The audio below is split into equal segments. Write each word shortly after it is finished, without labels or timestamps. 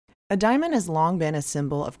A diamond has long been a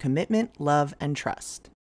symbol of commitment, love, and trust.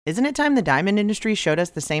 Isn't it time the diamond industry showed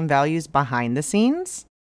us the same values behind the scenes?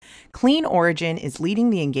 Clean Origin is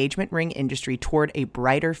leading the engagement ring industry toward a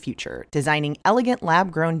brighter future, designing elegant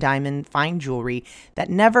lab-grown diamond fine jewelry that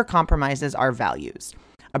never compromises our values.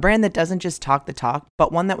 A brand that doesn't just talk the talk,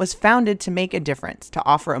 but one that was founded to make a difference, to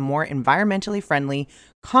offer a more environmentally friendly,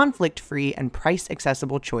 conflict-free, and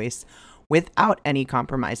price-accessible choice without any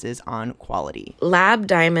compromises on quality. Lab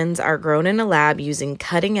diamonds are grown in a lab using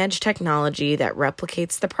cutting-edge technology that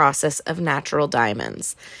replicates the process of natural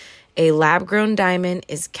diamonds. A lab-grown diamond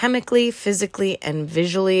is chemically, physically, and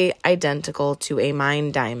visually identical to a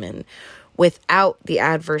mined diamond without the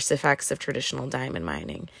adverse effects of traditional diamond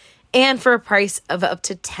mining. And for a price of up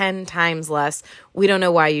to 10 times less, we don't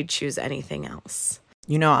know why you'd choose anything else.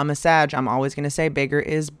 You know, I'm a Sag. I'm always going to say bigger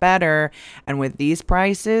is better. And with these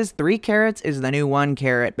prices, 3 carats is the new 1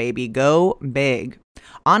 carat, baby. Go big.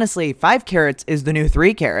 Honestly, 5 carats is the new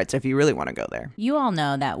 3 carats if you really want to go there. You all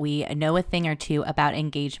know that we know a thing or two about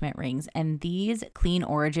engagement rings, and these Clean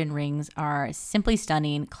Origin rings are simply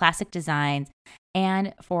stunning, classic designs,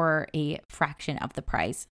 and for a fraction of the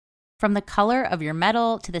price. From the color of your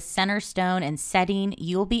metal to the center stone and setting,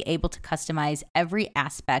 you'll be able to customize every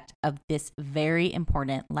aspect of this very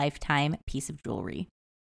important lifetime piece of jewelry.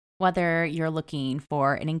 Whether you're looking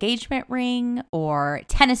for an engagement ring or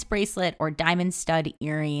tennis bracelet or diamond stud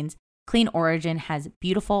earrings, Clean Origin has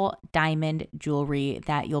beautiful diamond jewelry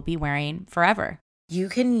that you'll be wearing forever. You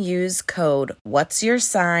can use code What's Your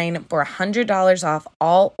Sign for $100 off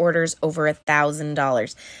all orders over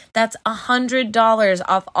 $1,000. That's $100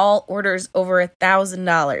 off all orders over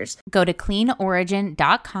 $1,000. Go to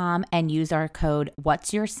cleanorigin.com and use our code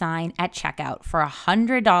What's Your Sign at checkout for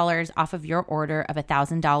 $100 off of your order of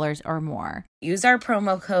 $1,000 or more. Use our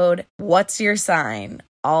promo code What's Your Sign,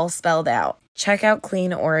 all spelled out. Check out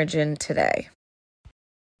Clean Origin today.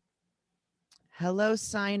 Hello,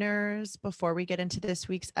 signers. Before we get into this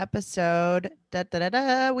week's episode,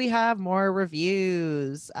 we have more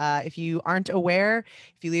reviews. If you aren't aware,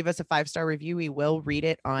 if you leave us a 5-star review, we will read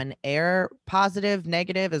it on air. Positive,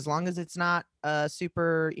 negative, as long as it's not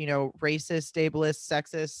super, racist, ableist,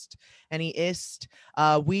 sexist, any ist,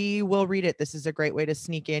 we will read it. This is a great way to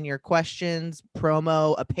sneak in your questions,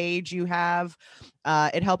 promo a page you have.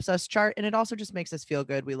 It helps us chart, and it also just makes us feel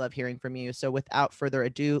good. We love hearing from you. So without further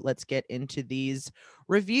ado, let's get into these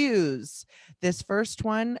reviews. This first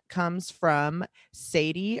one comes from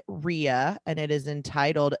Sadie Rhea, and it is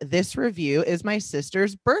entitled, "This review is my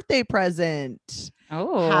sister's birthday present."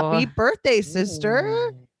 Oh, happy birthday, sister.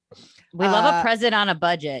 Ooh. We love a present on a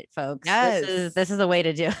budget, folks. Yes. This is the way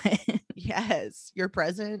to do it. Yes, your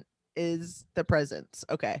present is the presents.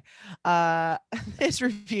 Okay. This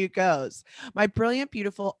review goes, "My brilliant,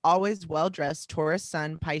 beautiful, always well-dressed Taurus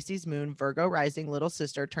sun, Pisces moon, Virgo rising little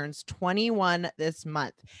sister turns 21 this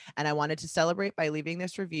month, and I wanted to celebrate by leaving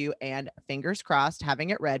this review and, fingers crossed, having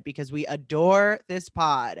it read because we adore this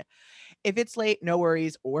pod. If it's late, no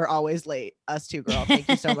worries. We're always late. Us too, girl. Thank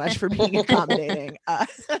you so much for being accommodating."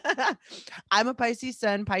 I'm a Pisces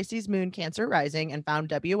sun, Pisces moon, Cancer rising, and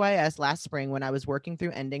found WIS last spring when I was working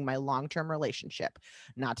through ending my long-term relationship.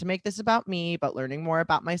 Not to make this about me, but learning more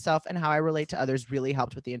about myself and how I relate to others really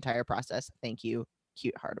helped with the entire process. Thank you.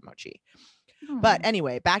 Cute heart emoji. But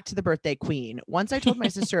anyway, back to the birthday queen. Once I told my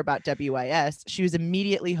sister about WIS, she was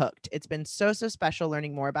immediately hooked. It's been so special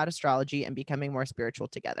learning more about astrology and becoming more spiritual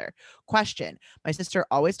together. Question. My sister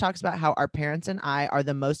always talks about how our parents and I are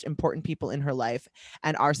the most important people in her life,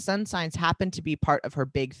 and our sun signs happen to be part of her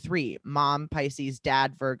big 3: mom, Pisces,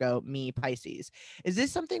 dad, Virgo, me, Pisces. Is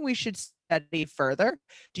this something we should study further?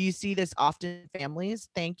 Do you see this often in families?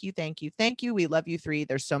 Thank you, thank you, thank you. We love you 3.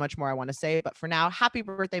 There's so much more I want to say, but for now, happy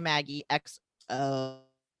birthday, Maggie. Happy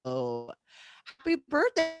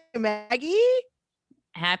birthday, Maggie.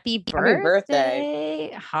 Happy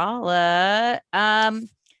birthday. Holla. I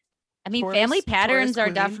mean, Taurus, family patterns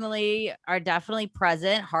Taurus are definitely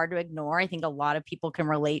present, hard to ignore. I think a lot of people can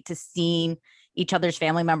relate to seeing each other's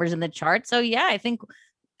family members in the chart. So yeah, I think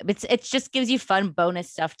it's just gives you fun bonus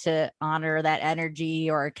stuff to honor that energy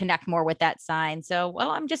or connect more with that sign. So,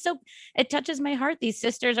 well, it touches my heart. These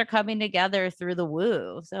sisters are coming together through the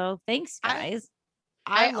woo. So thanks, guys.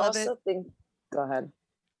 I love it. Go ahead.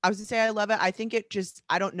 I was gonna say I love it. I think it just,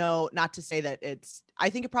 I don't know, not to say that I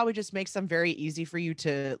think it probably just makes them very easy for you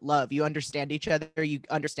to love. You understand each other, you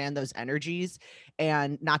understand those energies,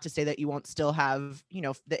 and not to say that you won't still have,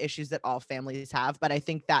 the issues that all families have, but I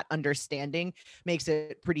think that understanding makes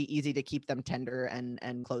it pretty easy to keep them tender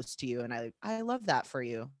and close to you. And I love that for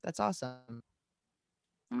you. That's awesome.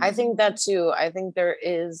 I think that too. I think there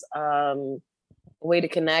is, a way to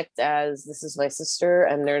connect as this is my sister,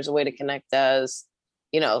 and there's a way to connect as,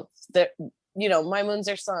 my moon's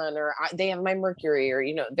their sun, or they have my Mercury, or,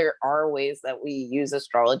 there are ways that we use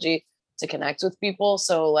astrology to connect with people.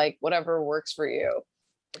 So like whatever works for you.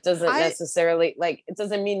 It doesn't necessarily it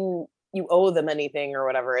doesn't mean you owe them anything or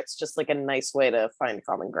whatever. It's just like a nice way to find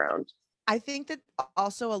common ground. I think that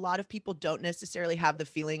also a lot of people don't necessarily have the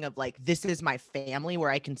feeling of like, this is my family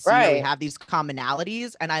where I can see we have these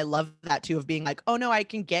commonalities. And I love that too, of being like, oh no, I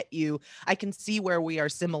can get you. I can see where we are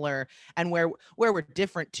similar and where we're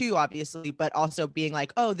different too, obviously, but also being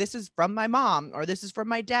like, oh, this is from my mom or this is from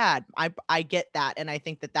my dad. I get that. And I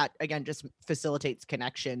think that again, just facilitates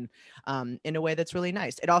connection in a way that's really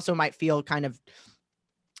nice. It also might feel kind of,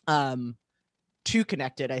 too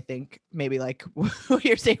connected, I think, maybe like what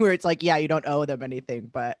you're saying, where it's like, yeah, you don't owe them anything,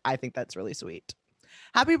 but I think that's really sweet.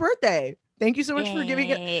 Happy birthday. Thank you so much for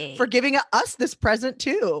giving us this present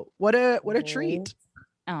too. What a treat.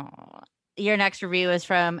 Oh, your next review is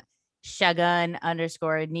from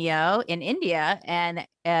Shagun_Neo in India, and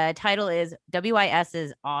title is WIS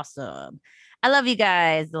is awesome. I love you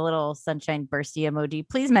guys. The little sunshine bursty emoji.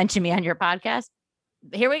 Please mention me on your podcast.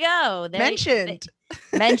 Here we go. Mentioned,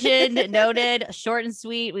 noted, short and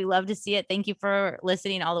sweet. We love to see it. Thank you for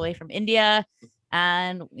listening all the way from India.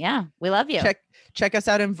 And yeah, we love you. Check us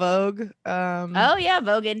out in Vogue. Oh yeah,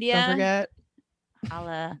 Vogue India. Don't forget.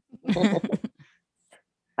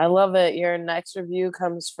 I love it. Your next review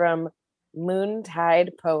comes from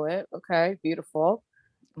Moontide Poet. Okay, beautiful.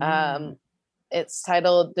 It's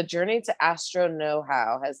titled "The Journey to Astro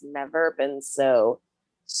Know-How Has Never Been So."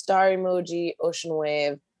 Star emoji, ocean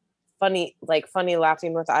wave, funny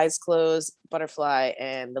laughing with eyes closed, butterfly,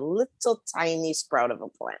 and the little tiny sprout of a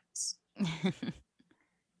plant.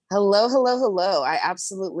 Hello. I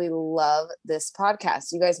absolutely love this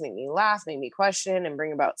podcast. You guys make me laugh, make me question, and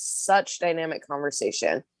bring about such dynamic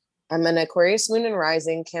conversation. I'm an Aquarius moon and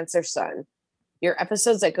rising, Cancer sun. Your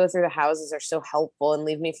episodes that go through the houses are so helpful and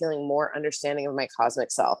leave me feeling more understanding of my cosmic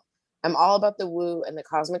self. I'm all about the woo and the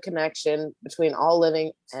cosmic connection between all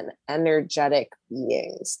living and energetic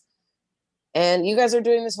beings. And you guys are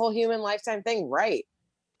doing this whole human lifetime thing right.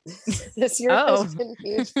 This year has been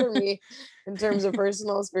huge for me in terms of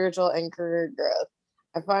personal, spiritual, and career growth.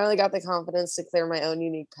 I finally got the confidence to clear my own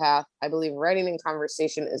unique path. I believe writing and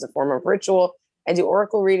conversation is a form of ritual. I do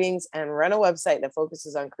oracle readings and run a website that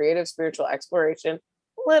focuses on creative spiritual exploration.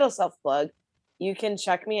 Little self-plug. You can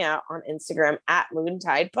check me out on Instagram at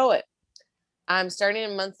Moontide Poet. I'm starting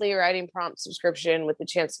a monthly writing prompt subscription with the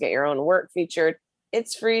chance to get your own work featured.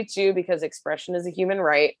 It's free too, because expression is a human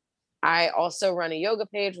right. I also run a yoga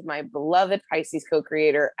page with my beloved Pisces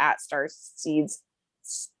co-creator at Starseed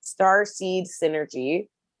Synergy.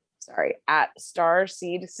 At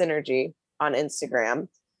Starseed Synergy on Instagram.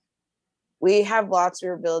 We have lots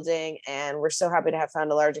we're building, and we're so happy to have found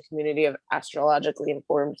a larger community of astrologically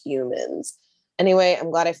informed humans. Anyway, I'm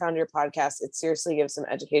glad I found your podcast. It seriously gives some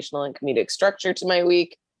educational and comedic structure to my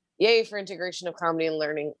week. Yay for integration of comedy and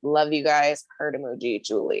learning. Love you guys. Heart emoji,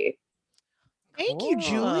 Julie. Thank you,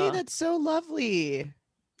 Julie. That's so lovely.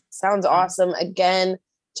 Sounds awesome. Again,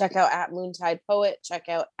 check out at Moontide Poet. Check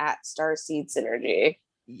out at Starseed Synergy.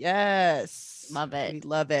 Yes. Love it. We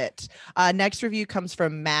love it. Next review comes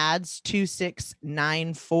from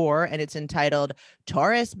Mads2694, and it's entitled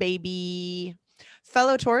Taurus Baby.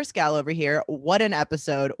 Fellow Taurus gal over here, what an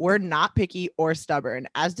episode. We're not picky or stubborn.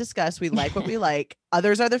 As discussed, we like what we like.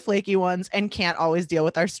 Others are the flaky ones and can't always deal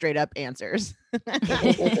with our straight up answers.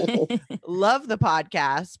 Love the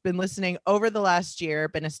podcast. Been listening over the last year.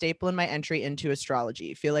 Been a staple in my entry into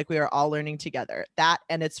astrology. Feel like we are all learning together. That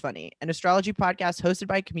and it's funny. An astrology podcast hosted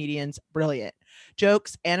by comedians. Brilliant.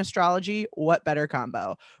 Jokes and astrology. What better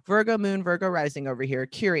combo? Virgo moon, Virgo rising over here.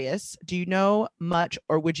 Curious. Do you know much,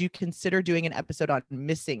 or would you consider doing an episode on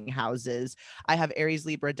missing houses? I have Aries,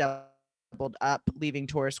 Libra, doubled up, leaving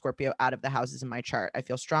Taurus, Scorpio out of the houses in my chart. I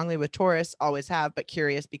feel strongly with Taurus, always have, but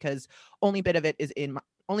curious because only bit of it is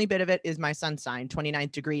my sun sign,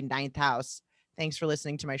 29th degree, 9th house. Thanks for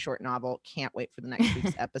listening to my short novel. Can't wait for the next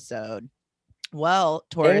week's episode. Well,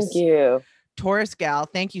 Taurus. Thank you. Taurus gal,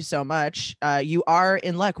 thank you so much. You are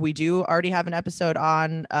in luck. We do already have an episode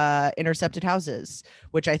on intercepted houses,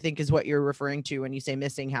 which I think is what you're referring to when you say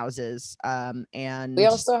missing houses. And we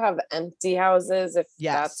also have empty houses, if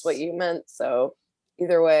that's what you meant. So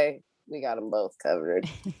either way, we got them both covered.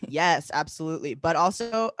 Yes, absolutely. But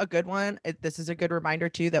also a good one. This is a good reminder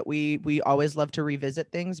too, that we always love to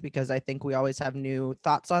revisit things, because I think we always have new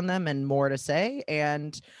thoughts on them and more to say.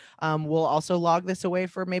 And we'll also log this away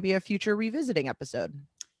for maybe a future revisiting episode.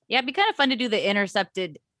 Yeah, it'd be kind of fun to do the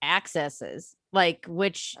intercepted accesses, like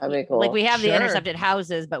which, That'd be cool. like we have the Sure. intercepted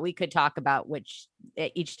houses, but we could talk about which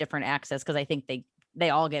each different access, because I think they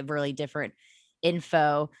all give really different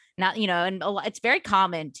info. Not, and it's very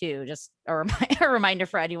common too. Just a reminder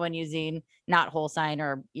for anyone using not whole sign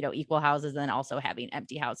or equal houses, and then also having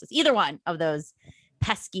empty houses. Either one of those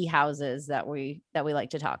pesky houses that we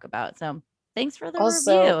like to talk about. So thanks for the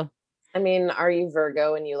Also, review. I mean, are you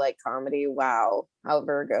Virgo and you like comedy? Wow, how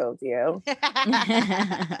Virgo of you.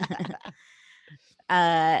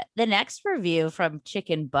 The next review from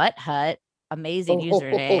Chicken Butt Hut, amazing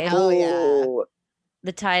username. Hell yeah.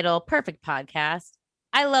 The title, Perfect Podcast.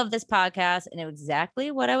 I love this podcast and it was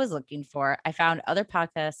exactly what I was looking for. I found other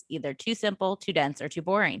podcasts either too simple, too dense, or too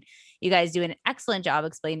boring. You guys do an excellent job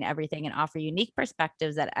explaining everything and offer unique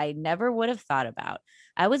perspectives that I never would have thought about.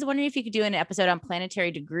 I was wondering if you could do an episode on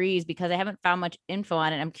planetary degrees because I haven't found much info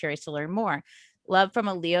on it. I'm curious to learn more. Love from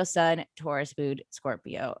a Leo Sun, Taurus Moon,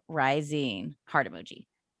 Scorpio rising. Heart emoji.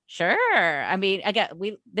 Sure. I mean, again,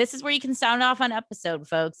 this is where you can sound off on episode,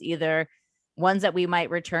 folks. Either ones that we might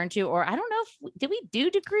return to, or I don't know if did we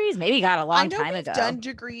do degrees? Maybe got a long time ago. Done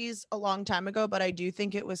degrees a long time ago, but I do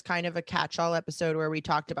think it was kind of a catch-all episode where we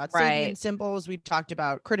talked about Right. Sabian symbols, we talked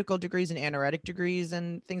about critical degrees and anaretic degrees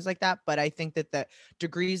and things like that. But I think that the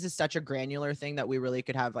degrees is such a granular thing that we really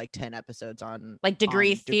could have like 10 episodes on, like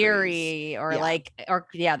degree on theory, or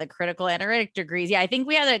Yeah. the critical analytic degrees. Yeah, I think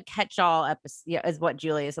we had a catch-all episode, is what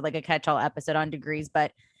Julia said, like a catch-all episode on degrees.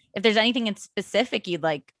 But if there's anything in specific you'd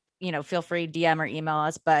like, feel free to DM or email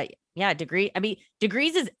us. But yeah, degrees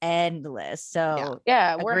is endless. So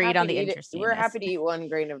Yeah, agreed on the We're interestingness. happy to eat one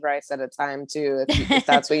grain of rice at a time too, if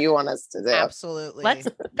that's what you want us to do. Absolutely.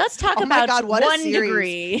 let's talk Oh my about God, what a one series.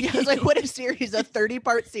 degree. Yeah, it's like, what a series, a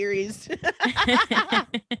 30-part series.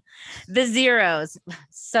 The zeros,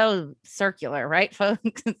 so circular, right,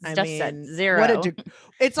 folks? It's I just mean, said zero.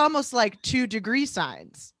 It's almost like 2 degree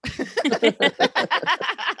signs.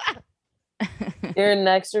 Your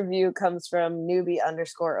next review comes from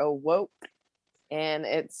newbie_awoke, and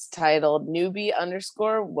it's titled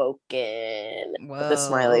newbie_woken with a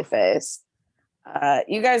smiley face.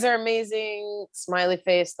 You guys are amazing. Smiley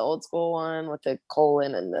face, the old school one with the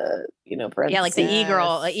colon and the parentheses. Yeah, like the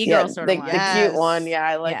e-girl, sort the, of one. the cute one. Yeah,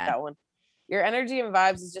 I like Yeah. that one. Your energy and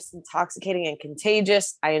vibes is just intoxicating and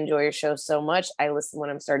contagious. I enjoy your show so much. I listen when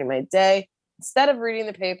I'm starting my day. Instead of reading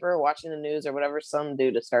the paper, watching the news, or whatever some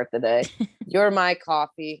do to start the day, you're my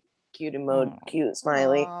coffee. Cute emoji, cute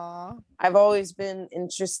smiley. Aww. I've always been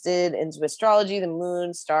interested into astrology, the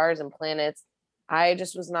moon, stars, and planets. I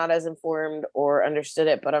just was not as informed or understood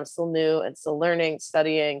it, but I'm still new and still learning,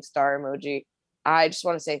 studying, star emoji. I just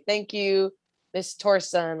want to say thank you, Miss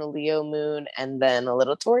Taurus Sun, a Leo moon, and then a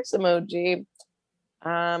little Taurus emoji.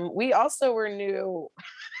 We also were new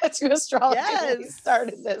to astrology when we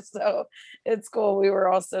started this, so it's cool. We were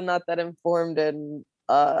also not that informed, and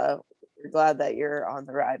we're glad that you're on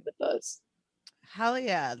the ride with us. Hell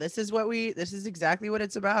yeah. This is exactly what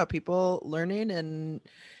it's about. People learning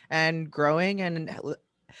and growing, and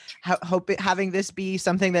having this be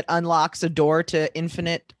something that unlocks a door to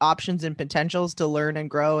infinite options and potentials to learn and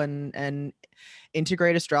grow and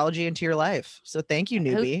integrate astrology into your life. So thank you,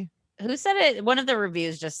 newbie. Who said it? One of the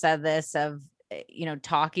reviews just said this of,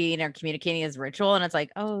 talking or communicating as ritual. And it's like,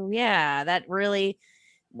 oh yeah, that really,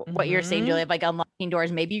 what you're saying, Julia, like unlocking doors.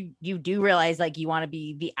 Maybe you do realize like you want to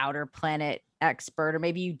be the outer planet expert, or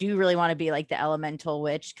maybe you do really want to be like the elemental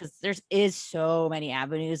witch, because is so many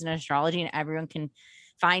avenues in astrology and everyone can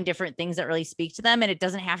find different things that really speak to them. And it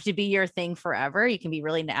doesn't have to be your thing forever. You can be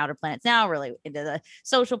really into outer planets now, really into the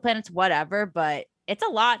social planets, whatever, but it's a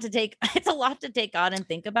lot to take on and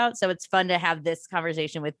think about. So it's fun to have this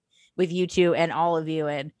conversation with you two and all of you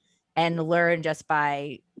and learn just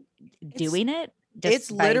by doing it. It's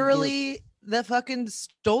literally the fucking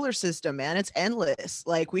solar system, man. It's endless.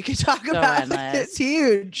 Like we could talk about it. It's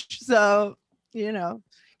huge. So,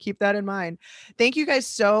 keep that in mind. Thank you guys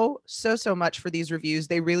so much for these reviews.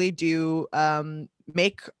 They really do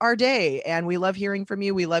make our day, and we love hearing from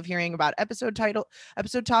you. We love hearing about episode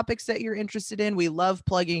topics that you're interested in. We love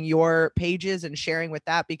plugging your pages and sharing with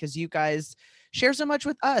that, because you guys share so much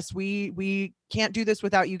with us. We can't do this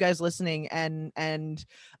without you guys listening, and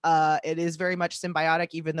it is very much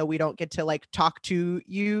symbiotic. Even though we don't get to like talk to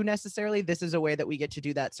you necessarily, this is a way that we get to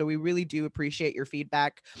do that. So we really do appreciate your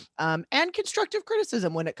feedback and constructive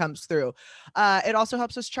criticism when it comes through. It also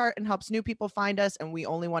helps us chart and helps new people find us, and we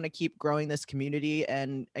only want to keep growing this community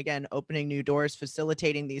and, again, opening new doors,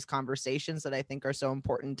 facilitating these conversations that I think are so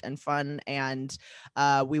important and fun. And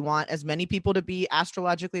we want as many people to be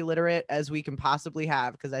astrologically literate as we can possibly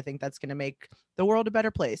have, because I think that's going to make the world a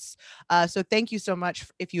better place. So thank you so much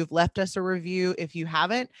if you've left us a review. If you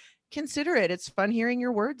haven't, consider it. It's fun hearing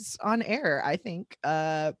your words on air, I think.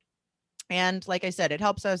 And like I said, it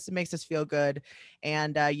helps us, it makes us feel good,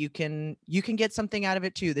 and you can get something out of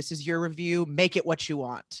it too. This is your review. Make it what you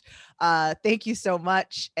want. Thank you so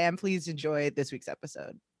much, and please enjoy this week's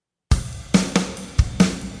episode.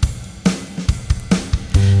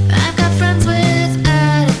 I've got friends with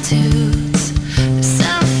attitudes,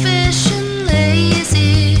 selfish and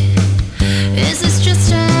lazy. Is this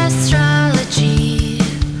just astrology?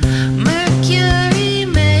 Mercury,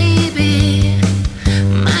 maybe.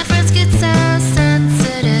 My friends get so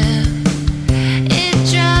sensitive,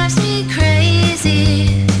 it drives me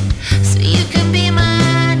crazy. So you can be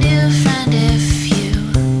my new friend if you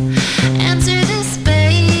answer this,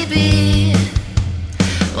 baby.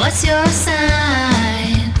 What's your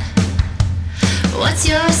sign? What's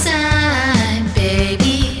your sign,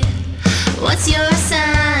 baby? What's your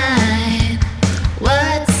sign?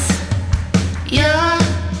 What's your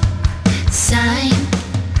sign?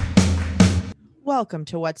 Welcome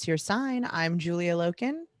to What's Your Sign. I'm Julia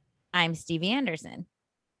Loken. I'm Stevie Anderson.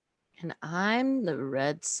 And I'm the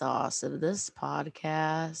red sauce of this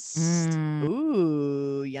podcast.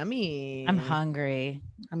 Ooh, yummy. I'm hungry.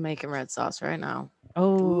 I'm making red sauce right now.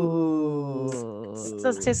 Oh, It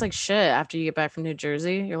does taste like shit after you get back from New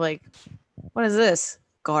Jersey. You're like, what is this?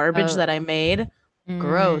 Garbage that I made?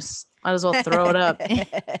 Gross. Might as well throw it up.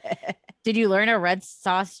 Did you learn a red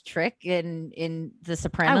sauce trick in the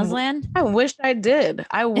Sopranos land? I wish I did.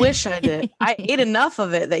 I wish I did. I ate enough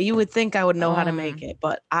of it that you would think I would know how to make it,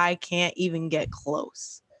 but I can't even get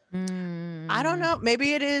close. I don't know.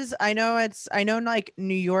 Maybe it is. I know like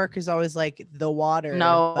New York is always like the water.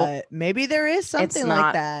 No, but maybe there is something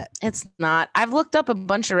like that. It's not. I've looked up a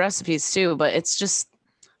bunch of recipes too, but it's just,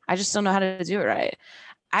 I just don't know how to do it right.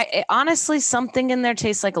 Honestly, something in there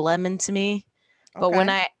tastes like lemon to me, but when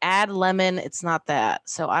I add lemon, it's not that.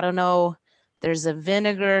 So I don't know. There's a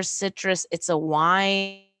vinegar, citrus. It's a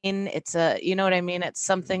wine. It's a, you know what I mean? It's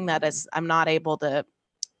something that is, I'm not able to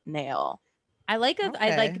nail. I like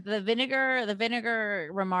the vinegar. The vinegar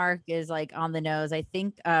remark is like on the nose. I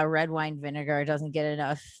think red wine vinegar doesn't get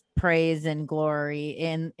enough praise and glory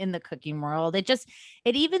in the cooking world. It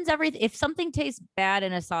evens everything. If something tastes bad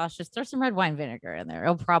in a sauce, just throw some red wine vinegar in there.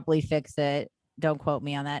 It'll probably fix it. Don't quote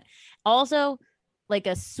me on that. Also, like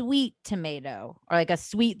a sweet tomato or like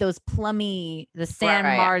those plummy, the San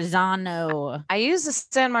Marzano. I use the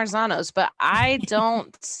San Marzanos, but I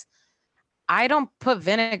don't put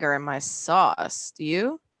vinegar in my sauce. Do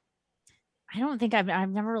you? I don't think I've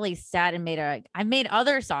never really sat and I've made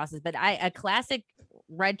other sauces, but a classic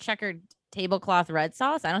red checkered tablecloth red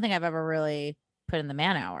sauce, I don't think I've ever really put in the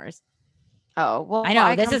man hours. Oh, well, I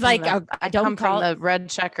know this is like I come from the red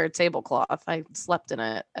checkered tablecloth. I slept in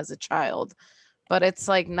it as a child, but it's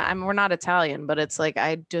like we're not Italian, but it's like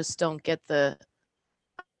I just don't get I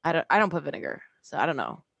don't put vinegar, so I don't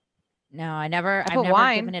know. No, I've never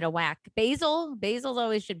given it a whack. Basil's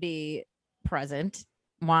always should be present.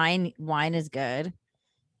 Wine is good.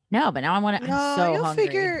 No, but now I'm so hungry.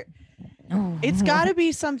 Figure it's got to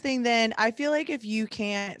be something. Then I feel like if you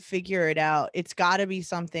can't figure it out, it's got to be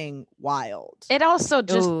something wild. It also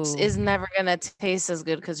just is never gonna taste as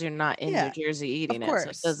good because you're not in New Jersey eating it, so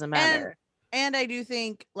it doesn't matter. And I do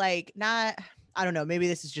think I don't know, maybe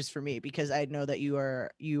this is just for me because I know that you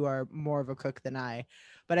are more of a cook than I.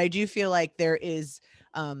 But I do feel like there is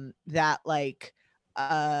that like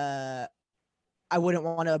I wouldn't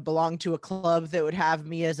want to belong to a club that would have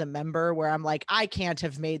me as a member where I'm like, I can't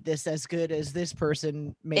have made this as good as this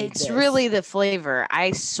person made It's really the flavor.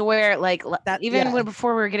 I swear, like that, even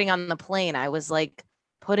before we were getting on the plane, I was like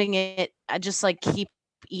putting it, I just like keep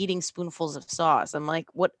eating spoonfuls of sauce. I'm like,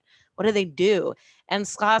 what do they do? And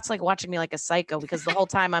Scott's like watching me like a psycho because the whole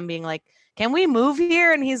time I'm being like, can we move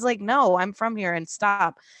here? And he's like, no, I'm from here and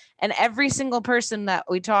stop. And every single person that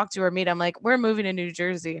we talk to or meet, I'm like, we're moving to New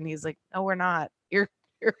Jersey. And he's like, no, we're not. You're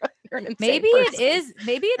an insane maybe person. it is.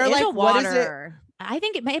 Maybe it is like, a water. I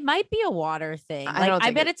think it might be a water thing.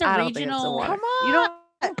 I bet it's a regional. Come on. You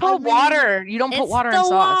don't put water. You don't put water in sauce.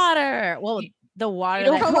 Water. Well, the water.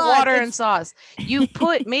 You don't put water in sauce. You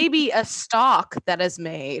put maybe a stock that is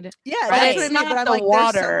made. Yeah, right? That's what I mean. But I'm like,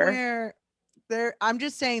 water. I'm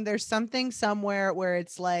just saying there's something somewhere where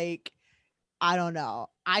it's like, I don't know.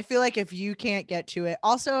 I feel like if you can't get to it,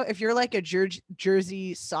 also if you're like a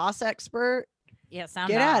Jersey sauce expert, get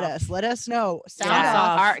at us. Let us know. Sound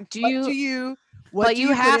off. But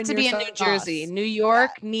you have to be in New Jersey. New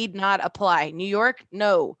York need not apply. New York,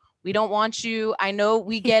 no. We don't want you. I know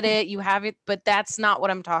we get it. You have it, but that's not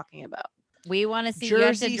what I'm talking about. We want to see. You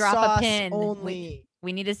have to Jersey drop sauce a pin. only.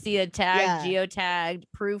 We need to see a tag, geotagged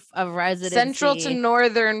proof of residency. Central to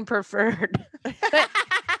northern preferred.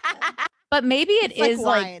 But maybe it It's is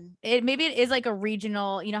like wine. maybe it is like a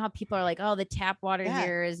regional, you know how people are like, oh, the tap water Yeah.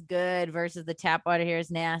 here is good versus the tap water here is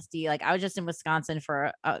nasty. Like I was just in Wisconsin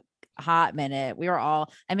for a hot minute. I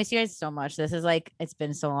miss you guys so much. This is like, it's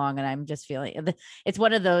been so long and I'm just feeling it's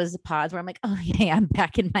one of those pods where I'm like, oh yeah, I'm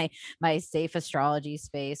back in my safe astrology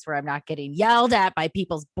space where I'm not getting yelled at by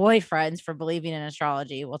people's boyfriends for believing in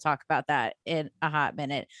astrology. We'll talk about that in a hot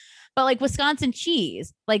minute. But like Wisconsin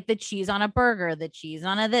cheese, like the cheese on a burger, the cheese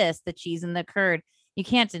on a this, the cheese in the curd, you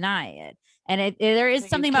can't deny it. And there is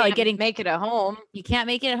something about like getting make it at home. You can't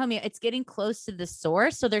make it at home. It's getting close to the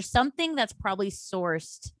source. So there's something that's probably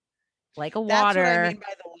sourced like a That's water. what I mean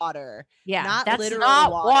by the water. Yeah, not that's literal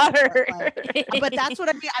not water. But that's what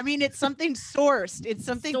I mean. I mean, it's something sourced. It's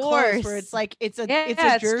something close where it's Sourced. like it's a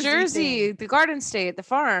It's Jersey. Jersey, thing. the Garden State, the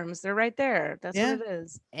farms. They're right there. That's Yeah. what it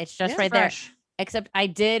is. It's just Yeah. right Fresh. there. Except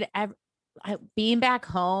being back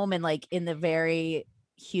home and like in the very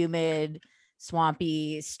humid,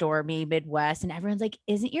 swampy, stormy Midwest, and everyone's like,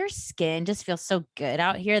 isn't your skin just feel so good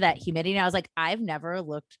out here? That humidity. And I was like, I've never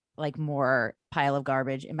looked like more pile of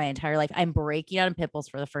garbage in my entire life. I'm breaking out in pimples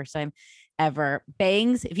for the first time ever.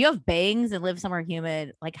 Bangs. If you have bangs and live somewhere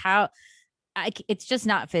humid, like it's just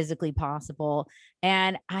not physically possible.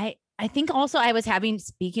 And I think also I was having,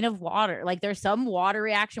 speaking of water, like there's some water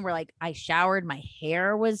reaction where like I showered, my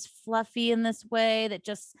hair was fluffy in this way that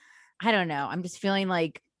just, I don't know. I'm just feeling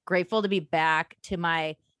like grateful to be back to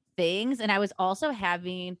my things. And I was also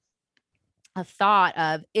having a thought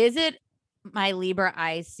of, is it my Libra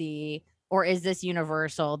IC or is this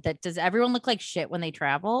universal? That does everyone look like shit when they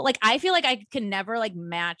travel? Like, I feel like I can never like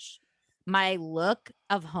match my look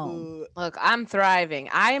of home. Ooh, Look, I'm thriving.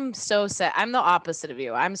 I'm so sad. I'm the opposite of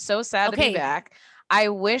you. I'm so sad to be back. I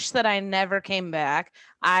wish that I never came back.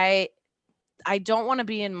 I don't want to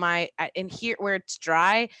be in here where it's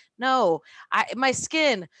dry. No, my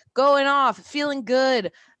skin going off, feeling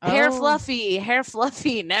good, hair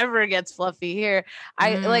fluffy, never gets fluffy here.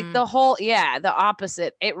 I like the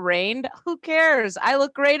opposite. It rained. Who cares? I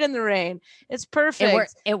look great in the rain. It's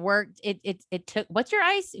perfect. It worked. It took, what's your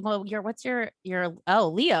ice? Well, what's your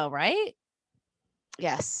Leo, right?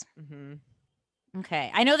 Yes. mhm.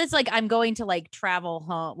 Okay. I know that's like, I'm going to like travel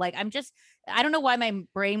home. Like I don't know why my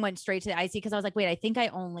brain went straight to the IC because I was like, wait, I think I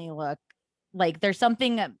only look like there's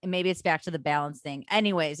something, maybe it's back to the balance thing.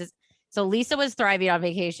 Anyways, so Lisa was thriving on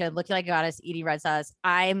vacation, looking like a goddess, eating red sauce.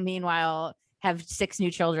 I, meanwhile, have 6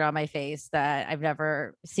 new children on my face that I've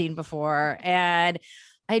never seen before. And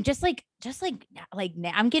I just like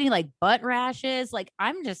I'm getting like butt rashes. Like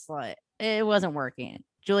I'm just like, it wasn't working.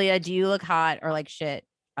 Julia, do you look hot or like shit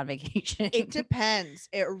on vacation? It depends.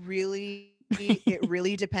 It really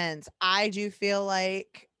depends. I do feel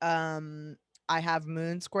like I have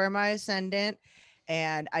moon square my ascendant,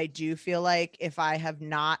 and I do feel like if I have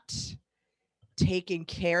not taken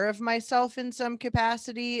care of myself in some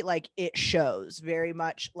capacity, like it shows very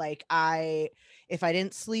much. Like if I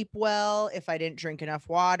didn't sleep well, if I didn't drink enough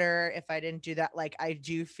water, if I didn't do that, like I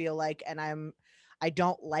do feel like, and I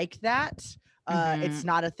don't like that. It's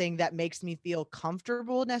not a thing that makes me feel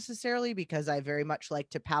comfortable necessarily, because I very much like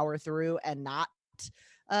to power through and not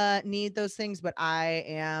need those things. But I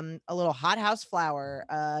am a little hothouse flower,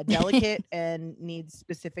 delicate and needs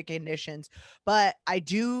specific conditions. But I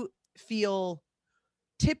do feel,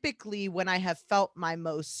 typically when I have felt my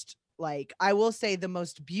most, like, I will say the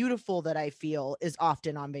most beautiful that I feel is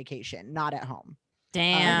often on vacation, not at home.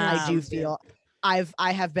 Damn. I do feel I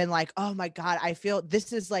have been like, oh my God, I feel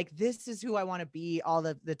this is who I want to be all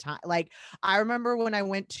the time. Like, I remember when I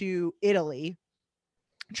went to Italy,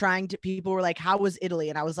 people were like, how was Italy?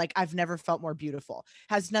 And I was like, I've never felt more beautiful.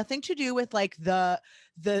 Has nothing to do with like the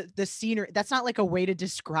scenery. That's not like a way to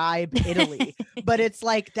describe Italy, but it's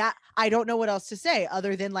like that. I don't know what else to say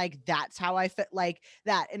other than like, that's how I fit, like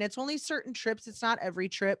that. And it's only certain trips. It's not every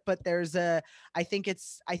trip, but there is a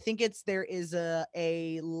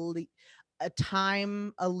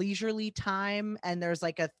leisurely time, and there's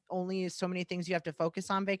like only so many things you have to focus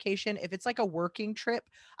on vacation. If it's like a working trip,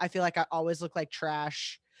 I feel like I always look like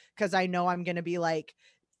trash because I know I'm going to be like,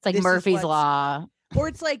 It's like this is Murphy's what's- Law. or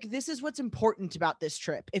it's like, this is what's important about this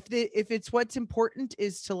trip. If it's what's important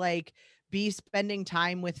is to like be spending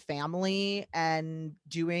time with family and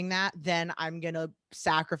doing that, then I'm going to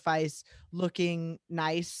sacrifice looking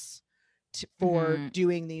nice for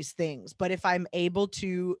doing these things. But if I'm able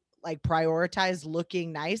to like prioritize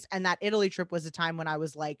looking nice. And that Italy trip was a time when I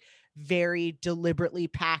was like very deliberately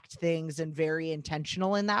packed things and very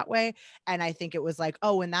intentional in that way. And I think it was like,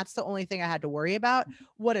 oh, and that's the only thing I had to worry about.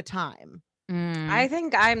 What a time. I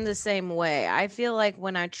think I'm the same way. I feel like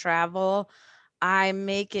when I travel, I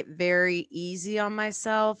make it very easy on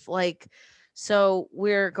myself. Like, so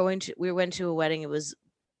we went to a wedding. It was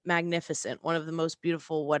magnificent. One of the most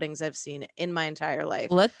beautiful weddings I've seen in my entire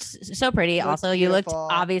life. Looked so pretty. Looked Also, you looked beautiful.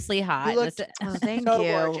 obviously hot. You looked Oh, thank so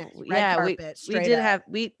you. gorgeous. Red Yeah, carpet, we straight did up. have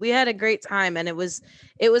we had a great time, and it was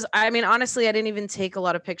I mean, honestly, I didn't even take a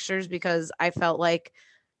lot of pictures because I felt like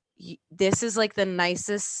this is like the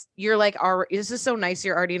nicest. You're like, this is so nice.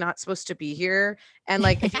 You're already not supposed to be here, and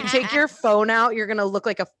like if you take your phone out, you're gonna look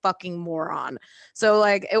like a fucking moron. So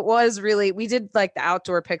like it was really, we did like the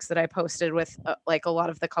outdoor pics that I posted with like a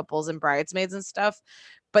lot of the couples and bridesmaids and stuff,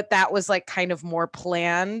 but that was like kind of more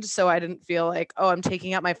planned. So I didn't feel like, oh, I'm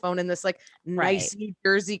taking out my phone in this like nice New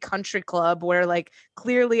Jersey country club where like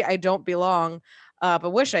clearly I don't belong.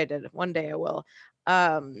 But wish I did. One day I will.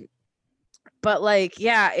 But like,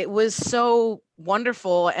 yeah, it was so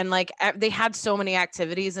wonderful. And like, they had so many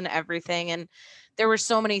activities and everything. And there were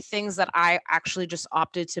so many things that I actually just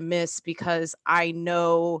opted to miss because I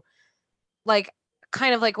know, like,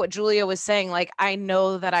 kind of like what Julia was saying, like, I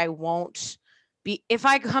know that I won't be, if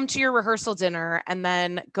I come to your rehearsal dinner and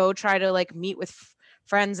then go try to like meet with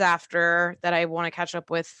friends after that I want to catch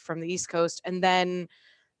up with from the East Coast, and then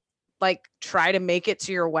like try to make it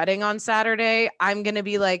to your wedding on Saturday, I'm going to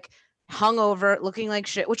be like, hungover, looking like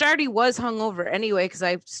shit, which I already was hungover anyway because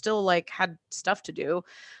I still like had stuff to do.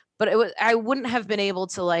 But I wouldn't have been able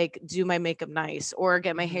to like do my makeup nice or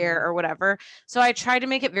get my hair or whatever. So I tried to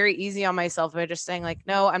make it very easy on myself by just saying like,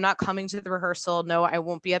 no, I'm not coming to the rehearsal. No, I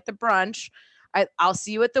won't be at the brunch. I'll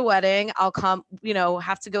see you at the wedding. I'll come,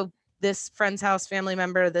 have to go this friend's house, family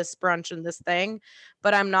member, this brunch and this thing,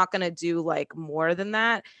 but I'm not going to do like more than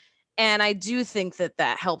that. And I do think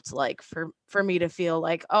that helped like for me to feel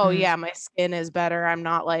like, oh yeah, my skin is better. I'm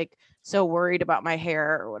not like so worried about my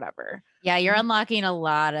hair or whatever. Yeah, you're unlocking a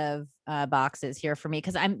lot of boxes here for me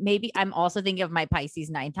because I'm also thinking of my Pisces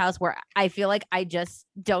ninth house where I feel like I just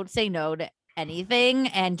don't say no to anything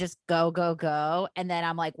and just go. And then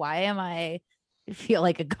I'm like, why am I feel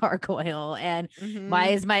like a gargoyle? And why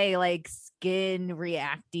is my like skin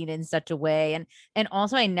reacting in such a way? And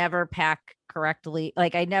also I never pack correctly.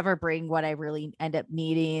 Like I never bring what I really end up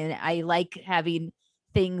needing. I like having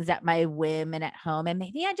things at my whim and at home. And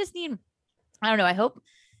maybe I just need, I don't know. I hope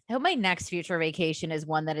my next future vacation is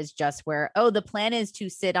one that is just where, oh, the plan is to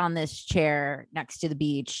sit on this chair next to the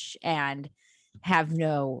beach and have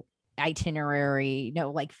no itinerary,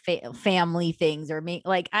 no like family things or me.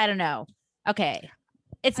 Like, I don't know. Okay.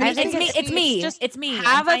 It's me. It's me.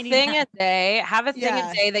 Have a thing a day. Have a thing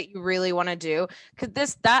a day that you really want to do.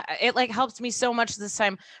 Cause it like helped me so much this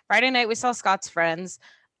time. Friday night we saw Scott's friends.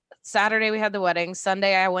 Saturday we had the wedding.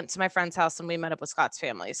 Sunday I went to my friend's house and we met up with Scott's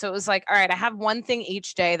family. So it was like, all right, I have one thing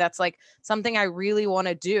each day that's like something I really want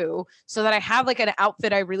to do so that I have like an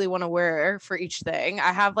outfit I really want to wear for each thing.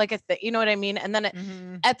 I have like a thing, you know what I mean? And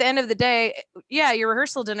then at the end of the day, yeah, your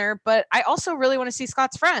rehearsal dinner, but I also really want to see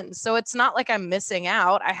Scott's friends. So it's not like I'm missing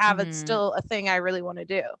out. I have it's still a thing I really want to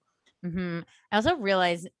do. I also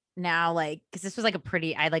realize now, like, because this was like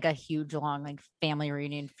I had like a huge long like family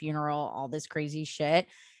reunion, funeral, all this crazy shit.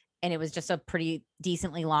 And it was just a pretty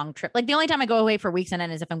decently long trip. Like the only time I go away for weeks on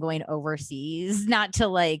end is if I'm going overseas, not to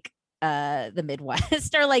like the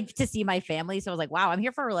Midwest or like to see my family. So I was like, wow, I'm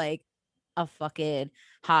here for like a fucking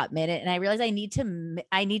hot minute. And I realized I need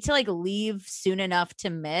to like leave soon enough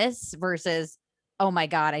to miss versus, oh my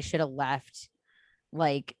God, I should have left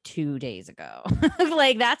like 2 days ago.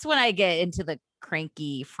 Like that's when I get into the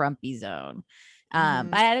cranky, frumpy zone. But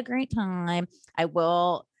I had a great time. I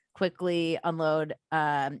will quickly unload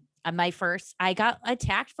I got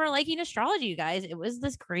attacked for liking astrology, you guys. It was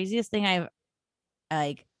this craziest thing I've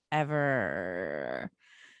like ever,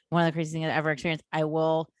 one of the craziest things I've ever experienced. I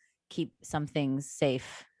will keep some things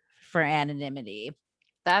safe for anonymity.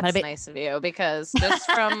 That's nice of you because just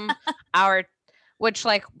from our, which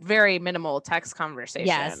like very minimal text conversation.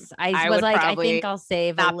 Yes, I was like, I think I'll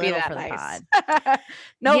save a little for the pod.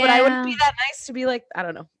 No, but I wouldn't be that nice to be like, I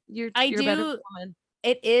don't know. You're a better woman.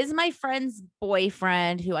 It is my friend's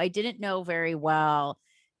boyfriend who I didn't know very well.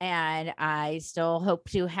 And I still hope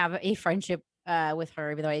to have a friendship with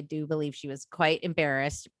her, even though I do believe she was quite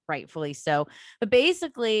embarrassed, rightfully so. But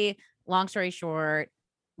basically, long story short,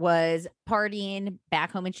 was partying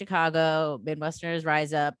back home in Chicago, Midwesterners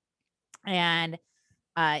Rise Up. And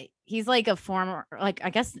he's like a former, like, I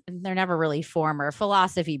guess they're never really former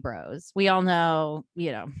philosophy bros. We all know,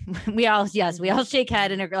 you know, we all shake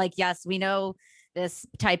head and are like, yes, we know this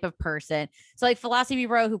type of person. So like philosophy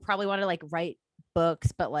bro who probably wanted to like write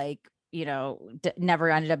books, but like, you know, never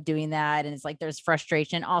ended up doing that. And it's like, there's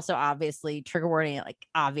frustration. Also, obviously trigger warning, like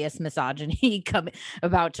obvious misogyny coming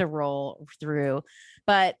about to roll through,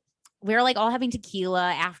 but we were like all having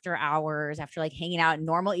tequila after hours, after like hanging out,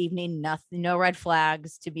 normal evening, nothing, no red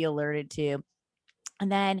flags to be alerted to.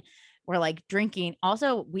 And then we're like drinking.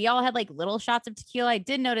 Also, we all had like little shots of tequila. I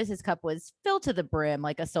did notice his cup was filled to the brim,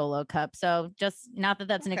 like a solo cup. So just not that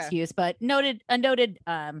that's an excuse, but a noted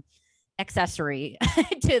accessory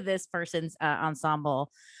to this person's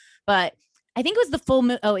ensemble. But I think it was the full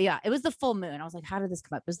moon. Oh yeah, it was the full moon. I was like, how did this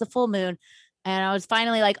come up? It was the full moon. And I was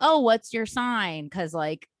finally like, oh, what's your sign? Cause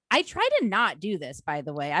like, I try to not do this, by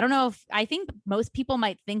the way. I don't know if I think most people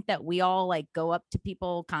might think that we all like go up to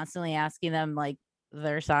people constantly asking them like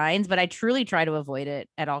their signs, but I truly try to avoid it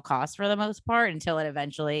at all costs for the most part until it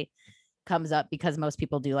eventually comes up because most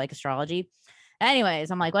people do like astrology.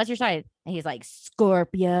 Anyways, I'm like, what's your sign? And he's like,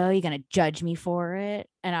 Scorpio, you gonna judge me for it?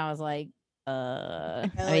 And I was like,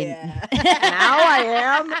 I mean, yeah. Now I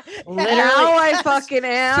am. Now I fucking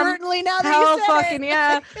am. Certainly now that Hell you said fucking it.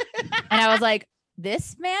 yeah. and I was like,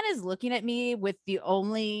 this man is looking at me with the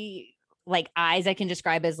only like eyes I can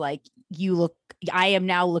describe as like, I am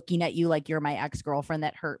now looking at you like you're my ex-girlfriend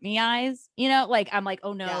that hurt me eyes, you know, like, I'm like,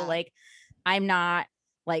 oh no, Yeah. like, I'm not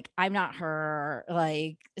her,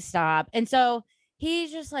 like, stop. And so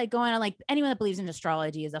he's just like going on like, anyone that believes in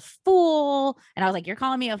astrology is a fool. And I was like, you're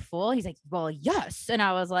calling me a fool? He's like, well, yes. And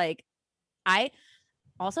I was like, I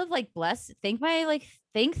also like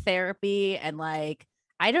think therapy and like,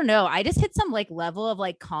 I don't know. I just hit some like level of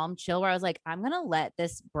like calm chill where I was like, I'm going to let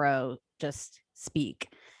this bro just speak.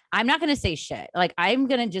 I'm not going to say shit. Like, I'm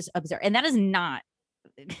going to just observe. And that is not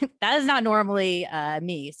normally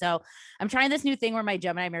me. So I'm trying this new thing where my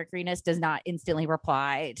Gemini Mercuryness does not instantly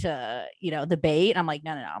reply to, you know, the bait. I'm like,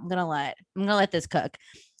 no. I'm going to let this cook.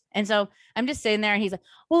 And so I'm just sitting there and he's like,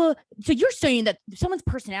 well, so you're saying that someone's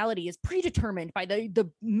personality is predetermined by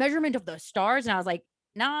the measurement of the stars. And I was like,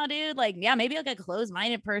 nah, dude, like, yeah, maybe like a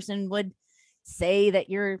closed-minded person would say that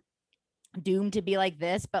you're doomed to be like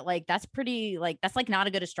this, but like, that's pretty, like, that's like not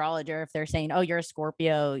a good astrologer if they're saying, oh, you're a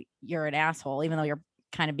Scorpio, you're an asshole, even though you're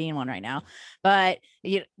kind of being one right now. But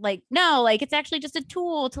you like, no, like, it's actually just a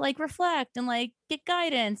tool to like reflect and like get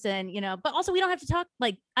guidance. And, you know, but also we don't have to talk,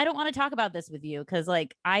 like, I don't want to talk about this with you because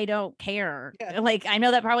like, I don't care. Yeah. Like, I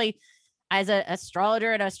know that probably as an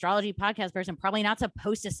astrologer and astrology podcast person, probably not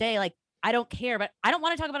supposed to say like, I don't care, but I don't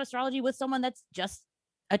want to talk about astrology with someone that's just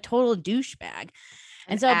a total douchebag.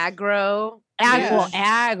 And so aggro.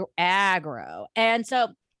 aggro. And so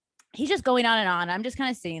he's just going on and on. I'm just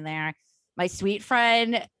kind of sitting there. My sweet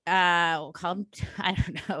friend, we'll call him, I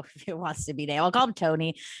don't know if he wants to be named. I'll call him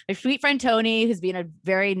Tony. My sweet friend Tony, who's being a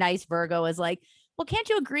very nice Virgo, is like, well, can't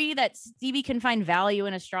you agree that Stevie can find value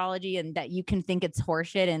in astrology and that you can think it's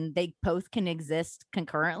horseshit and they both can exist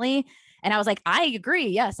concurrently? And I was like, I agree.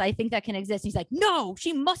 Yes, I think that can exist. He's like, no,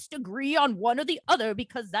 she must agree on one or the other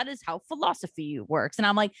because that is how philosophy works. And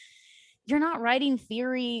I'm like, you're not writing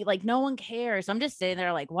theory. Like, no one cares. So I'm just sitting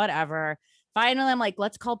there like, whatever. Finally, I'm like,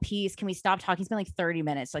 let's call peace. Can we stop talking? It's been like 30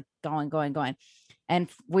 minutes, like going. And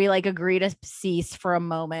we like agree to cease for a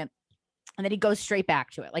moment. And then he goes straight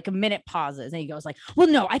back to it, like a minute pauses. And he goes like, well,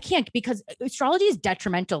 no, I can't because astrology is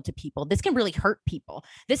detrimental to people. This can really hurt people.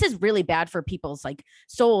 This is really bad for people's like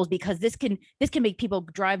souls because this can make people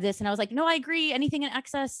drive this. And I was like, no, I agree. Anything in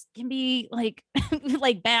excess can be like,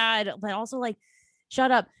 like bad, but also like, shut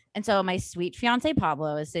up. And so my sweet fiance,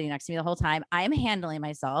 Pablo, is sitting next to me the whole time. I am handling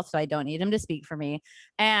myself, so I don't need him to speak for me.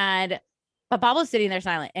 But Pablo's sitting there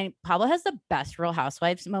silent. And Pablo has the best Real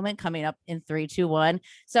Housewives moment coming up in 3, 2, 1.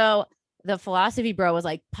 So the philosophy bro was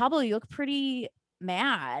like, Pablo, you look pretty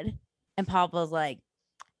mad. And Pablo's like,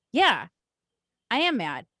 yeah, I am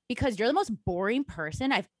mad because you're the most boring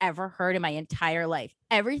person I've ever heard in my entire life.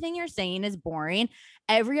 Everything you're saying is boring.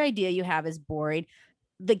 Every idea you have is boring.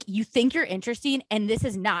 Like, you think you're interesting, and this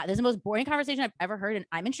is not. This is the most boring conversation I've ever heard. And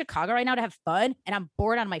I'm in Chicago right now to have fun, and I'm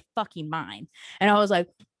bored out of my fucking mind. And I was like,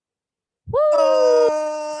 woo!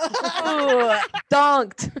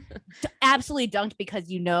 Dunked. Absolutely dunked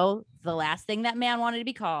because you know the last thing that man wanted to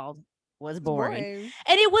be called was boring.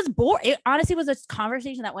 And it was boring. It honestly was a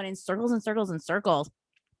conversation that went in circles and circles and circles.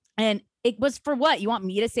 And it was for what? You want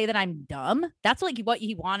me to say that I'm dumb? That's like what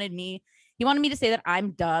he wanted me. He wanted me to say that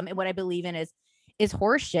I'm dumb and what I believe in is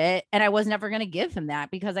horseshit. And I was never going to give him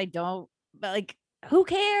that because I don't, but like, who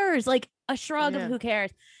cares? Like a shrug of who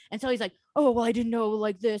cares. And so he's like, oh, well, I didn't know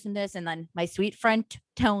like this and this. And then my sweet friend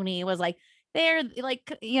Tony was like, they're like,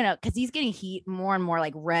 because he's getting heat more and more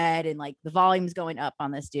like red and like the volume's going up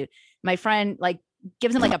on this dude. My friend like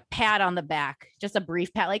gives him like a pat on the back, just a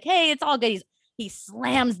brief pat, like, hey, it's all good. He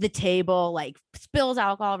slams the table, like spills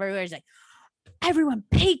alcohol everywhere. He's like, everyone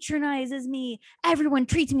patronizes me. Everyone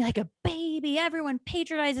treats me like a baby. Everyone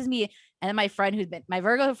patronizes me. And then my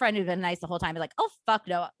Virgo friend who's been nice the whole time is like, oh, fuck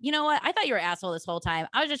no. You know what? I thought you were an asshole this whole time.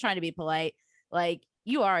 I was just trying to be polite. Like,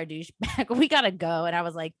 you are a douchebag. We got to go. And I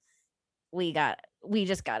was like, we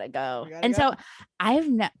just got to go. And so I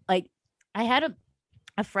had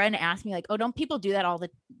a friend ask me like, oh, don't people do that all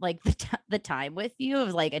the time with you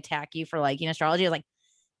of like attack you for like, astrology? I was like,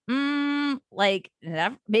 like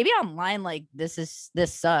maybe online, like this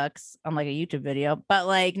sucks on like a YouTube video, but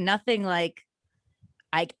like nothing like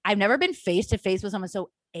I've never been face to face with someone so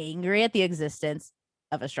angry at the existence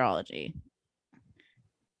of astrology.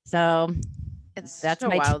 So that's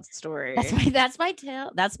my wild story. That's my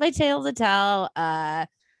tale. That's my tale to tell.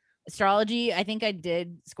 Astrology, I think I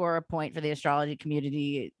did score a point for the astrology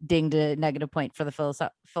community, dinged a negative point for the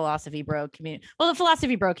philosophy bro community. Well, the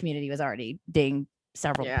philosophy bro community was already dinged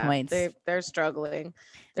several points. They're struggling.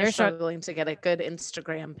 They're struggling to get a good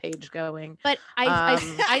Instagram page going. But I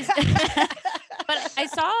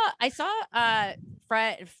saw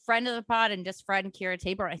friend of the pod and just friend Kira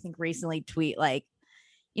Tabor, I think recently tweet like,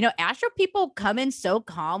 Astro people come in so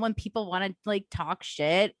calm when people want to like talk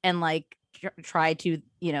shit and like try to,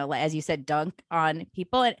 as you said, dunk on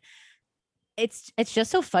people. And it's just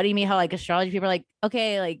so funny to me how like astrology people are like,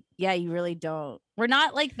 okay, like, yeah, you really don't. We're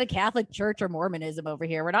not like the Catholic Church or Mormonism over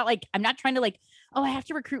here. We're not like, I'm not trying to like, oh, I have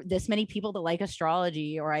to recruit this many people to like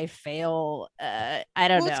astrology or I fail. I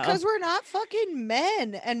don't know. It's because we're not fucking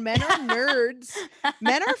men and men are nerds.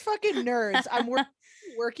 Men are fucking nerds. I'm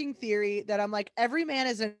working theory that I'm like, every man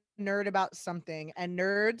is a nerd about something, and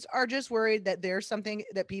nerds are just worried that there's something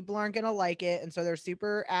that people aren't going to like it. And so they're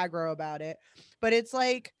super aggro about it. But it's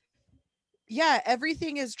like, yeah,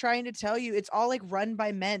 everything is trying to tell you it's all like run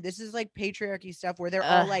by men. This is like patriarchy stuff where they're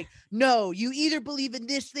all like, no, you either believe in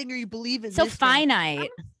this thing or you believe in so this finite thing.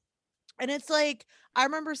 And it's like, I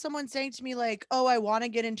remember someone saying to me like, oh, I want to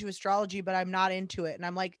get into astrology, but I'm not into it. And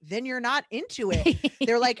I'm like, then you're not into it.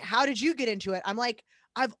 They're like, how did you get into it? I'm like,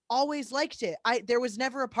 I've always liked it. There was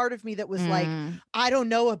never a part of me that was like, I don't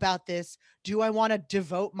know about this. Do I want to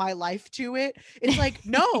devote my life to it? It's like,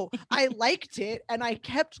 no, I liked it and I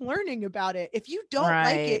kept learning about it. If you don't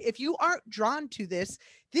like it, if you aren't drawn to this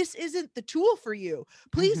isn't the tool for you.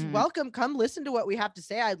 Please come listen to what we have to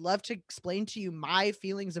say. I'd love to explain to you my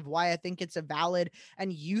feelings of why I think it's a valid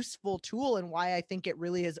and useful tool and why I think it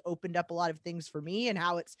really has opened up a lot of things for me and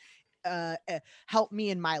how it's help me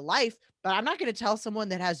in my life. But I'm not going to tell someone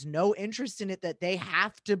that has no interest in it that they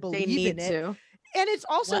have to believe in it. And it's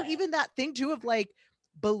also even that thing too of like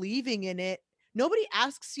believing in it. Nobody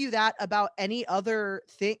asks you that about any other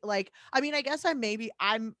thing. Like, I mean, I guess I'm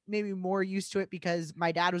maybe more used to it because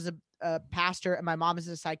my dad was a pastor and my mom is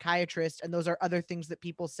a psychiatrist, and those are other things that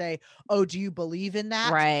people say, oh, do you believe in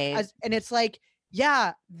that? Right. And it's like,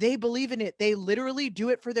 yeah, they believe in it. They literally do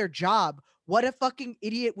it for their job. What a fucking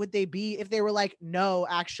idiot would they be if they were like, no,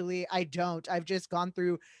 actually, I don't. I've just gone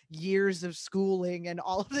through years of schooling and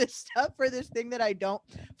all of this stuff for this thing that I don't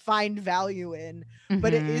find value in.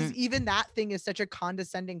 But it is, even that thing is such a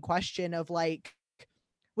condescending question of like,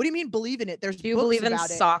 what do you mean believe in it? Do you believe in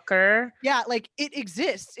soccer? Yeah, like it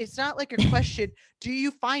exists. It's not like a question. Do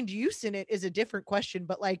you find use in it is a different question,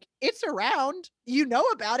 but like it's around. You know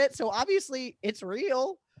about it, so obviously it's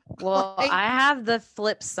real. Well, I have the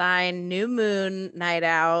flip sign new moon night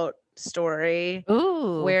out story.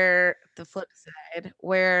 Ooh. Where the flip side,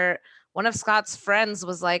 where one of Scott's friends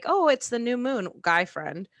was like, oh, it's the new moon, guy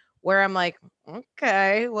friend, where I'm like,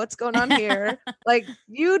 okay, what's going on here? Like,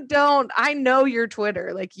 I know your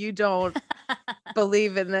Twitter. Like, you don't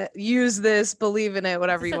believe in it, use this, believe in it,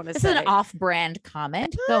 whatever you want to say. It's an off-brand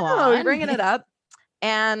comment. Go on. You're bringing it up.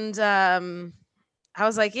 And I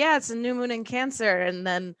was like, yeah, it's a new moon in Cancer. And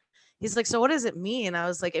then he's like, so what does it mean? I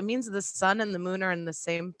was like, it means the sun and the moon are in the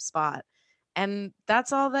same spot. And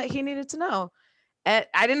that's all that he needed to know. And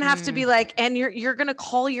I didn't have to be like, and you're going to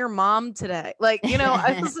call your mom today. Like,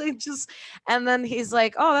 I was like, and then he's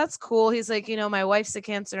like, oh, that's cool. He's like, my wife's a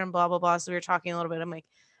Cancer and blah, blah, blah. So we were talking a little bit. I'm like,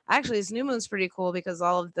 actually, this new moon's pretty cool because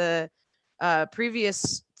all of the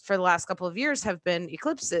previous for the last couple of years have been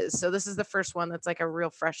eclipses. So this is the first one that's like a real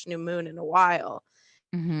fresh new moon in a while.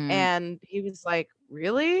 And he was like,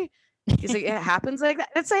 really? He's like, it happens like that.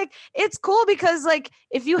 It's like, it's cool because like,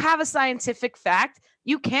 if you have a scientific fact,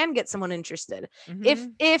 you can get someone interested.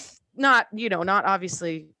 If not, not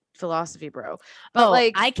obviously philosophy bro. But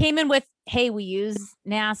like I came in with, hey, we use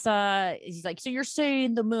NASA. He's like, so you're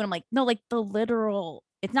saying the moon? I'm like, no, like the literal.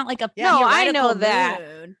 It's not like a No, I theoretical know that.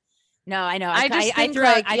 moon. No, I know. I just think, threw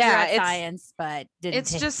like, out, yeah, I threw out it's- science, but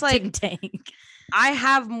it's just like- didn't take. I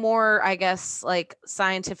have more, I guess, like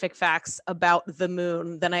scientific facts about the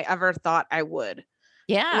moon than I ever thought I would.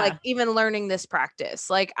 Yeah. Like even learning this practice.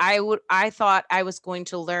 Like I thought I was going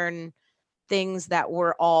to learn things that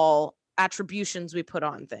were all attributions we put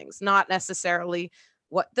on things, not necessarily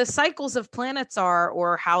what the cycles of planets are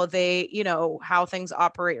or how they, you know, how things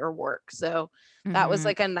operate or work. So that was Mhm.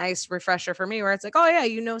 like a nice refresher for me where it's like, oh yeah,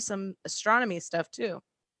 you know some astronomy stuff too.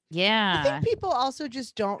 Yeah. I think people also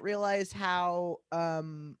just don't realize how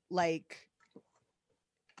like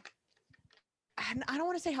I don't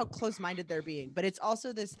want to say how close-minded they're being, but it's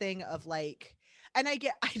also this thing of like, and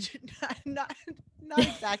not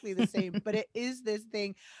exactly the same, but it is this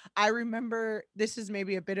thing. I remember, this is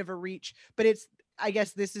maybe a bit of a reach, but I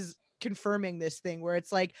guess this is confirming this thing where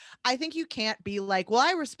it's like, I think you can't be like, well,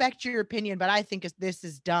 I respect your opinion, but I think this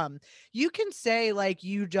is dumb. You can say like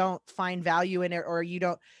you don't find value in it, or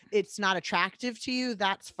it's not attractive to you,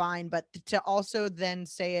 that's fine. But to also then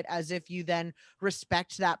say it as if you then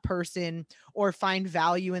respect that person or find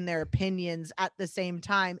value in their opinions at the same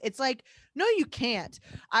time, it's like, no, you can't.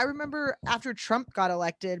 I remember after Trump got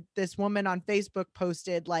elected, this woman on Facebook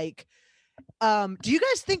posted like, do you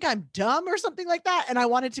guys think I'm dumb or something like that? And I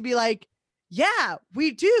wanted to be like, yeah,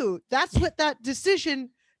 we do. That's what that decision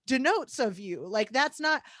denotes of you. Like, that's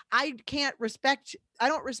not, I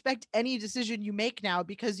don't respect any decision you make now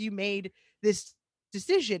because you made this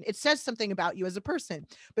decision. It says something about you as a person.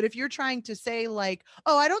 But if you're trying to say like,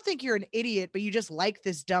 oh, I don't think you're an idiot, but you just like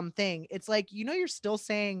this dumb thing, it's like, you're still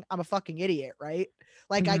saying I'm a fucking idiot, right?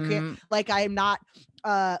 Like I can't, like I'm not,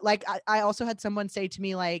 like I also had someone say to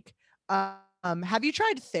me like, have you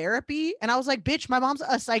tried therapy? And I was like, bitch, my mom's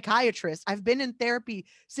a psychiatrist. I've been in therapy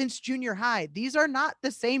since junior high. These are not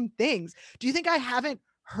the same things. Do you think I haven't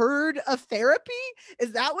heard of therapy?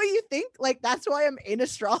 Is that what you think? Like, that's why I'm in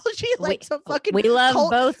astrology? Like some fucking we love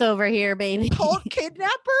cult, both over here, baby. cult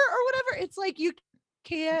kidnapper or whatever. It's like, you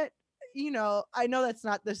can't, I know that's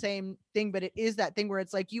not the same thing, but it is that thing where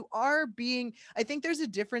it's like, you are being, I think there's a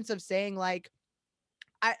difference of saying like,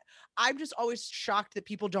 I'm just always shocked that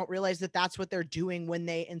people don't realize that that's what they're doing when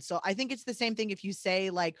they insult. I think it's the same thing if you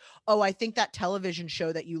say like, oh, I think that television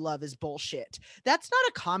show that you love is bullshit. That's not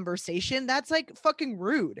a conversation. That's like fucking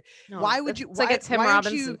rude. No, Why would you? It's like a Tim why don't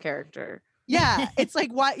Robinson character. Yeah, it's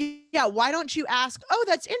like, why don't you ask, oh,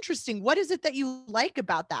 that's interesting, what is it that you like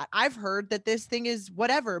about that? I've heard that this thing is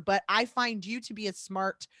whatever, but I find you to be a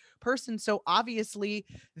smart person, so obviously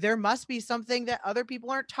there must be something that other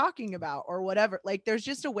people aren't talking about or whatever. Like, there's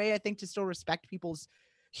just a way, I think, to still respect people's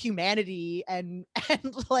humanity and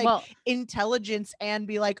like intelligence, and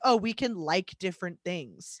be like, oh, we can like different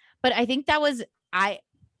things. But I think that was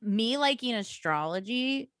me liking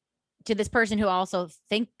astrology to this person who also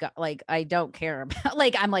think like I don't care about,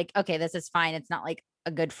 like, I'm like, okay, this is fine. It's not like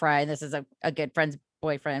a good friend. This is a good friend's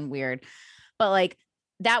boyfriend. Weird. But like,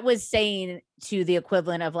 that was saying to the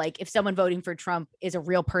equivalent of like, if someone voting for Trump is a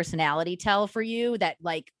real personality tell for you, that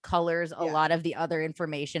like colors a lot of the other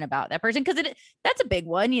information about that person. Cause that's a big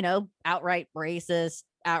one, outright racist,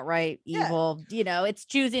 outright evil, it's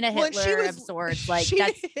choosing a Hitler of sorts. Like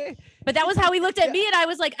that's, but that was how he looked at me. And I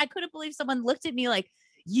was like, I couldn't believe someone looked at me like,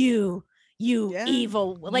 you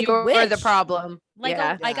evil, like you're witch. the problem. Like,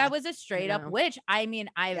 like I was a straight up witch. I mean,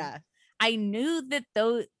 I knew that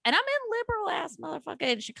those, and I'm in liberal ass motherfucker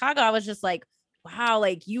in Chicago. I was just like, wow,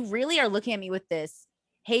 like you really are looking at me with this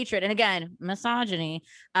hatred. And again, misogyny,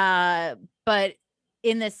 but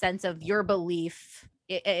in the sense of your belief.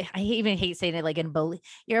 I even hate saying it, like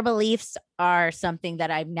your beliefs are something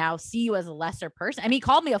that I now see you as a lesser person. I mean, he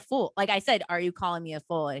called me a fool. Like I said, are you calling me a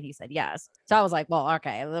fool? And he said, yes. So I was like, well,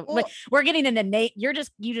 okay, we're getting into name. You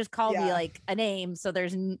just called me like a name. So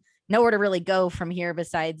there's nowhere to really go from here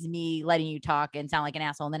besides me letting you talk and sound like an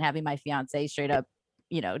asshole and then having my fiance straight up,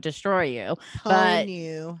 destroy you. But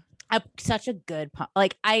I'm such a good,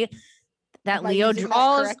 like that Leo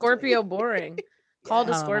all Scorpio boring.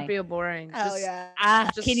 Called a Scorpio boring. Hell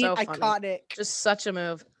yeah. Just so funny. Iconic. Just such a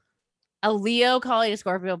move. A Leo calling a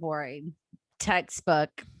Scorpio boring.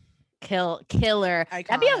 Textbook. Killer.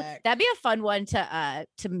 Iconic. That'd be a fun one to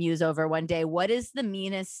muse over one day. What is the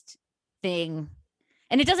meanest thing?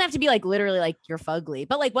 And it doesn't have to be like literally like you're fugly,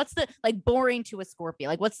 but like what's the like boring to a Scorpio?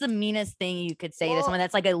 Like what's the meanest thing you could say to someone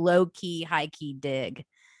that's like a low key, high key dig?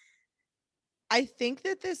 I think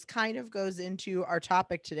that this kind of goes into our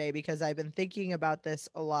topic today because I've been thinking about this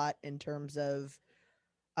a lot in terms of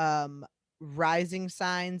rising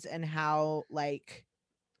signs and how like,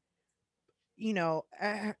 you know,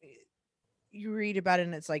 you read about it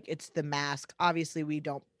and it's like it's the mask. Obviously we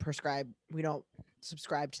don't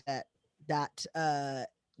subscribe to that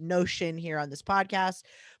notion here on this podcast,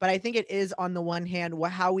 but I think it is on the one hand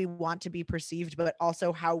how we want to be perceived, but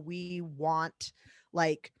also how we want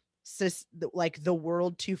like the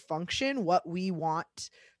world to function, what we want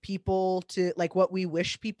people to like, what we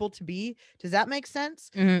wish people to be. Does that make sense?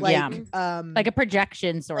 Like a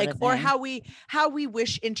projection sort of thing. Or how we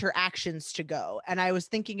wish interactions to go. And I was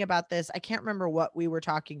thinking about this, I can't remember what we were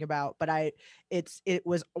talking about, but it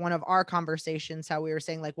was one of our conversations, how we were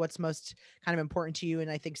saying like what's most kind of important to you, and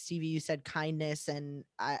I think Stevie, you said kindness, and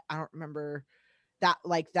I don't remember that,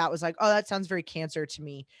 like that was like, oh, that sounds very Cancer to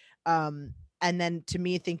me. And then to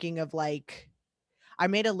me, thinking of like, I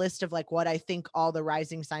made a list of like what I think all the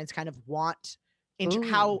rising signs kind of want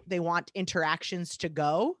how they want interactions to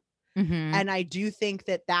go. And I do think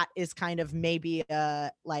that is kind of maybe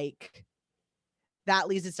like that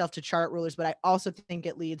leads itself to chart rulers, but I also think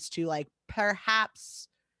it leads to like perhaps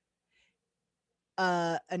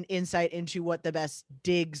an insight into what the best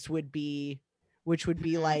digs would be, which would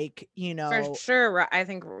be like, you know, for sure. I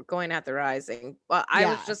think we're going at the rising. Well, I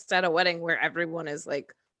was just at a wedding where everyone is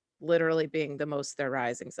like literally being the most their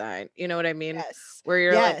rising sign. You know what I mean? Yes. Where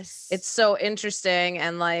you're like, it's so interesting,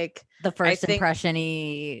 and like the first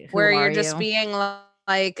impression-y, where you're just being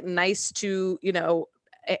like nice to, you know,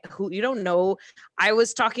 who you don't know. I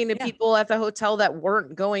was talking to people at the hotel that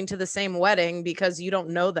weren't going to the same wedding because you don't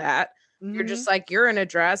know that. You're just like, you're in a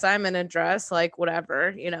dress, I'm in a dress, like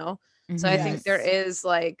whatever, you know. So I think there is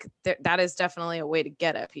like that is definitely a way to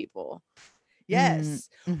get at people. Yes.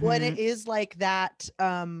 When it is like that,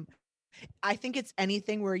 I think it's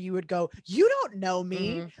anything where you would go, you don't know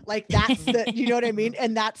me. Like that's the, you know what I mean?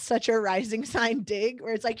 And that's such a rising sign dig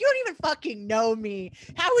where it's like, you don't even fucking know me.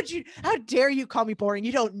 How dare you call me boring?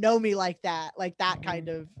 You don't know me like that. Like that kind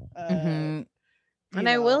of, and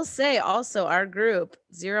I will say also our group,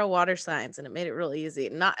 0 water signs, and it made it really easy.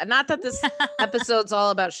 Not that this episode's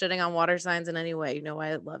all about shitting on water signs in any way. You know,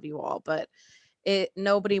 I love you all, but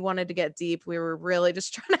nobody wanted to get deep. We were really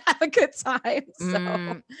just trying to have a good time.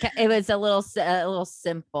 So it was a little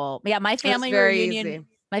simple. Yeah, my family reunion. Easy.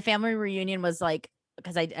 My family reunion was like,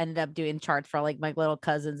 because I ended up doing charts for like my little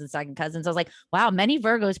cousins and second cousins. I was like, wow, many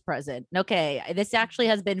Virgos present. Okay, this actually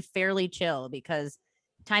has been fairly chill because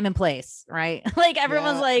time and place, right? Like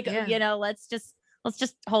everyone's you know, let's just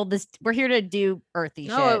hold this. We're here to do earthy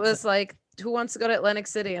shit. No, it was like, who wants to go to Atlantic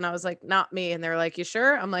City? And I was like, not me. And they're like, you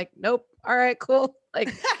sure? I'm like, nope. All right, cool.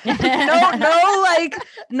 Like, no,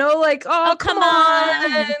 like, oh come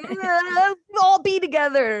on. We'll all be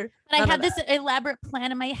together. But I had this elaborate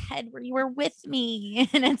plan in my head where you were with me.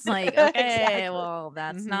 And it's like, okay, exactly. Well,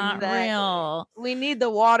 that's not real. We need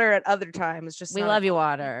the water at other times. Just we love you,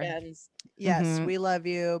 water. Yes, we love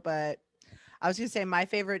you. But I was gonna say my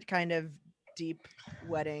favorite kind of deep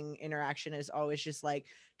wedding interaction is always just like,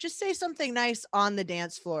 just say something nice on the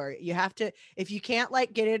dance floor. You have to, if you can't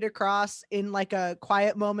like get it across in like a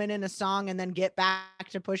quiet moment in a song and then get back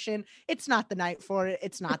to pushing, it's not the night for it.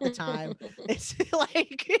 It's not the time. It's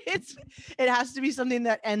like, it has to be something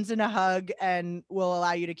that ends in a hug and will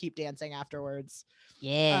allow you to keep dancing afterwards.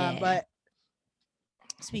 Yeah. But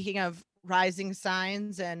speaking of rising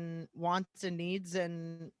signs and wants and needs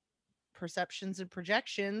and perceptions and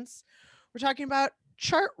projections, we're talking about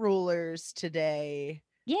chart rulers today.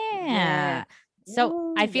 Yeah.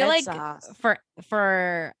 So I feel like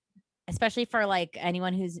for especially for like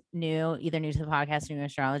anyone who's new, either new to the podcast or new to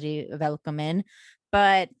astrology, welcome in.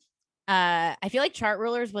 But I feel like chart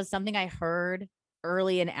rulers was something I heard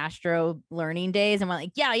early in astro learning days, and went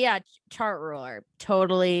like, yeah, chart ruler,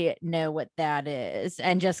 totally know what that is,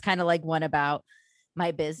 and just kind of like went about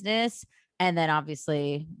my business. And then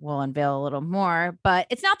obviously we'll unveil a little more, but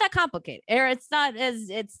it's not that complicated. Or it's not as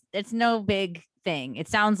it's no big thing. It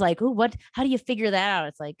sounds like, how do you figure that out?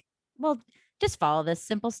 It's like, well, just follow this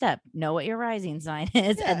simple step. Know what your rising sign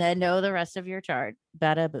is, and then know the rest of your chart.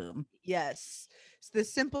 Bada boom. Yes. So the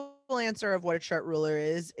simple answer of what a chart ruler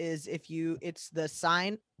is it's the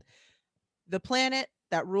sign, the planet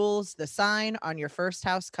that rules the sign on your first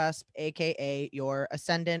house cusp, aka your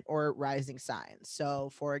ascendant or rising sign. So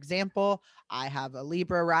for example, I have a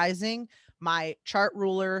Libra rising. My chart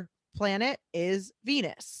ruler planet is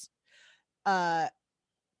Venus.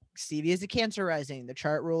 Stevie is a Cancer rising. The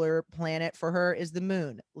chart ruler planet for her is the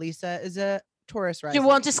moon. Lisa is a Taurus rising. She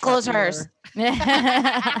won't disclose hers.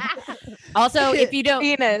 Also, if you don't,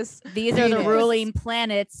 Venus. These are the ruling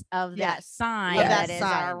planets of that sign of that that is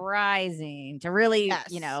sign. our rising. To really,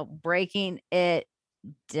 breaking it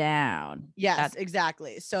down. Yes, That's-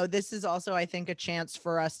 exactly. So this is also, I think, a chance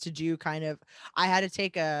for us to do kind of, I had to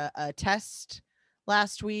take a test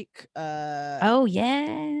last week, oh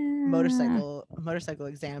yeah. motorcycle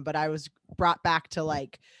exam, but I was brought back to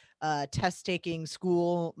like test taking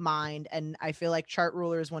school mind, and I feel like chart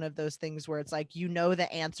ruler is one of those things where it's like, you know,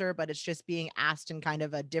 the answer, but it's just being asked in kind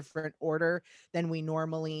of a different order than we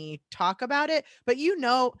normally talk about it. But you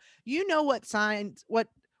know what signs, what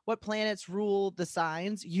planets rule the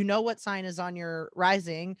signs, you know what sign is on your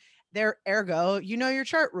rising, there, ergo you know your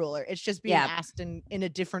chart ruler. It's just being Yeah. asked in a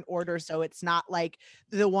different order, so it's not like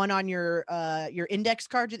the one on your index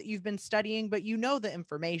card that you've been studying, but you know the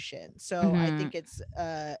information. So I Mhm. think it's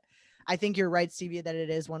I think you're right, Stevie, that it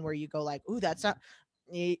is one where you go like, ooh, that's not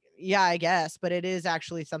yeah, I guess, but it is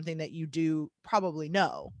actually something that you do probably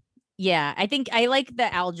know. Yeah, I think I like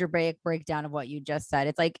the algebraic breakdown of what you just said.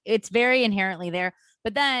 It's like it's very inherently there.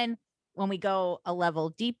 But then when we go a level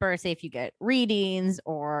deeper, say if you get readings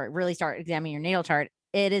or really start examining your natal chart,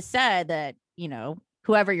 it is said that, you know,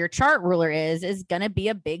 whoever your chart ruler is going to be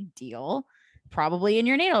a big deal, probably in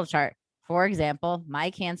your natal chart. For example, my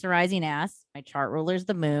Cancer rising ass, my chart ruler is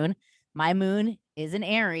the moon. My moon is in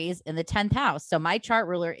Aries in the 10th house. So my chart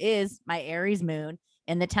ruler is my Aries moon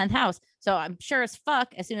in the 10th house. So I'm sure as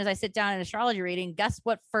fuck, as soon as I sit down in astrology reading, guess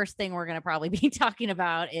what first thing we're going to probably be talking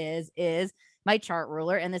about is my chart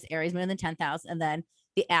ruler and this Aries moon in the 10th house, and then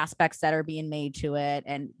the aspects that are being made to it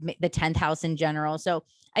and the 10th house in general. So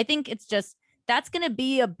I think it's just, that's going to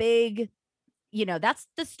be a big, you know, that's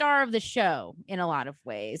the star of the show in a lot of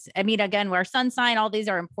ways. I mean, again, our sun sign, all these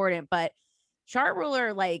are important, but chart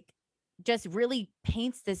ruler like just really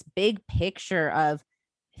paints this big picture of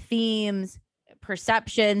themes,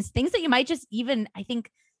 perceptions, things that you might just even, I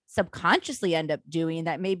think, subconsciously end up doing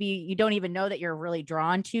that maybe you don't even know that you're really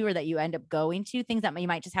drawn to, or that you end up going to, things that you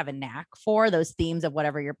might just have a knack for, those themes of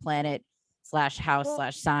whatever your planet slash house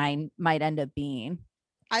slash sign might end up being.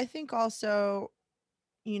 I think also,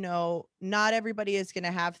 you know, not everybody is going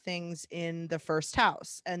to have things in the first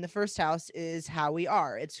house, and the first house is how we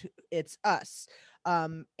are. It's us.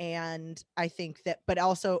 And I think that, but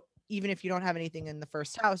also, even if you don't have anything in the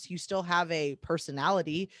first house, you still have a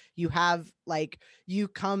personality. You have like, you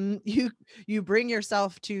come, you bring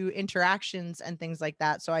yourself to interactions and things like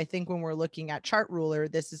that. So I think when we're looking at chart ruler,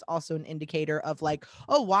 this is also an indicator of like,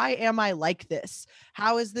 oh, why am I like this?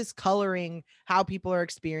 How is this coloring how people are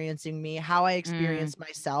experiencing me, how I experience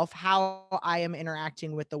myself, how I am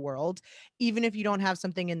interacting with the world? Even if you don't have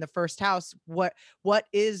something in the first house, what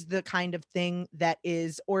is the kind of thing that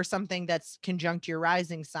is, or something that's conjunct your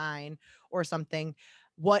rising sign or something,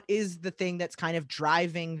 what is the thing that's kind of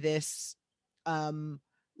driving this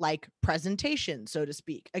like presentation, so to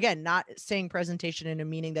speak? Again, not saying presentation in a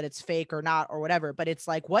meaning that it's fake or not or whatever, but it's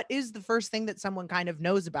like, what is the first thing that someone kind of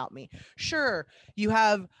knows about me? Sure, you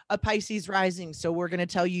have a Pisces rising, so we're going to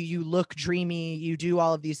tell you, you look dreamy, you do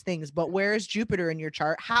all of these things, but where is Jupiter in your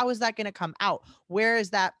chart? How is that going to come out? Where is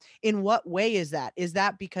that? In what way is that? Is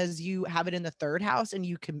that because you have it in the third house and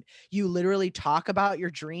you literally talk about your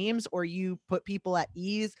dreams, or you put people at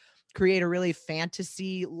ease, create a really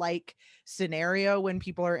fantasy like scenario when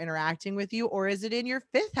people are interacting with you? Or is it in your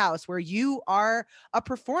fifth house where you are a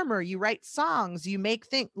performer, you write songs, you make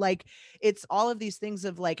things? Like, it's all of these things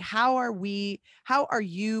of like, how are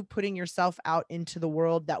you putting yourself out into the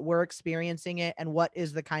world that we're experiencing it, and what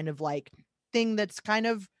is the kind of like thing that's kind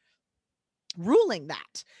of ruling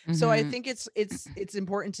that? So I think it's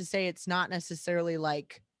important to say it's not necessarily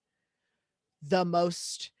like the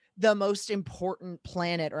most important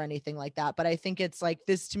planet or anything like that, but I think it's like,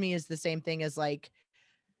 this to me is the same thing as like,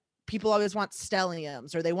 people always want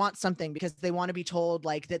stelliums, or they want something because they want to be told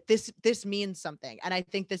like that this means something. And I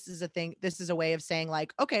think this is a way of saying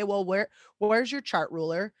like, okay, well, where's your chart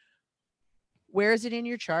ruler? Where is it in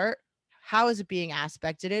your chart? How is it being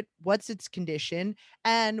aspected? What's its condition?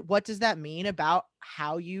 And what does that mean about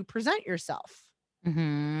how you present yourself?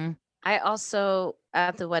 I also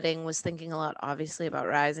at the wedding was thinking a lot, obviously, about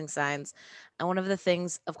rising signs. And one of the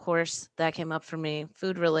things, of course, that came up for me,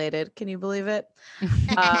 food related. Can you believe it?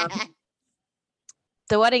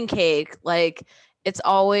 The wedding cake, like, it's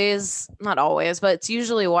always, not always, but it's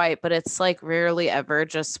usually white, but it's like rarely ever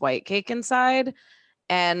just white cake inside.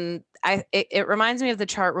 And it reminds me of the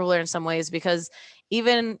chart ruler in some ways, because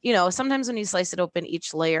even, you know, sometimes when you slice it open,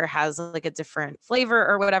 each layer has like a different flavor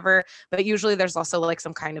or whatever, but usually there's also like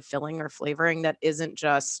some kind of filling or flavoring that isn't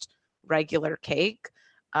just regular cake,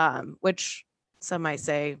 which some might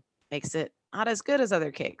say makes it not as good as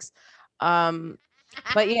other cakes.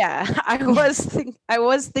 But yeah, I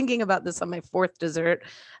was thinking about this on my fourth dessert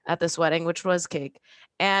at this wedding, which was cake.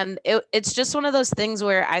 And it's just one of those things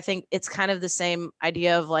where I think it's kind of the same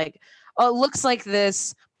idea of like, oh, it looks like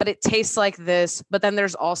this, but it tastes like this. But then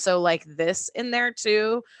there's also like this in there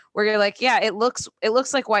too, where you're like, yeah, it looks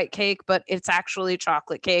like white cake, but it's actually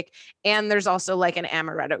chocolate cake. And there's also like an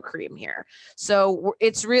amaretto cream here. So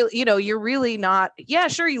it's really, you're really not, yeah,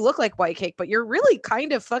 sure, you look like white cake, but you're really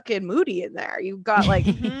kind of fucking moody in there. You've got like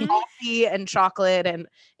Mhm. coffee and chocolate. And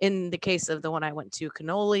in the case of the one I went to,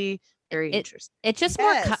 cannoli, very interesting. It's just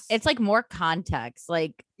Yes. it's like more context,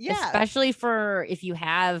 like Yeah. especially for if you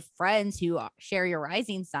have friends who share your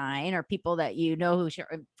rising sign or people that who share,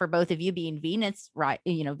 for both of you being Venus, right?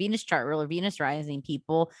 Venus chart ruler, Venus rising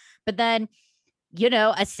people, but then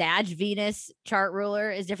a Sag Venus chart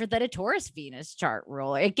ruler is different than a Taurus Venus chart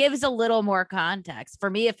ruler. It gives a little more context. For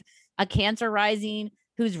me, if a Cancer rising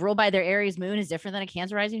who's ruled by their Aries moon is different than a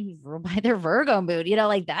Cancer rising who's ruled by their Virgo moon,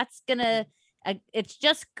 like that's gonna. It's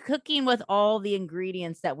just cooking with all the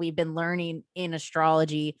ingredients that we've been learning in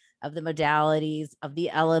astrology of the modalities, of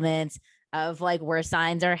the elements, of like where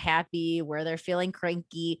signs are happy, where they're feeling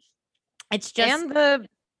cranky. It's just And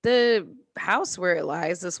the house where it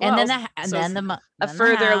lies as well. and then So then the a then the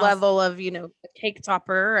further house. level of a cake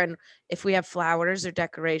topper, and if we have flowers or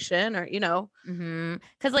decoration or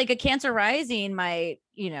Because like a Cancer rising might,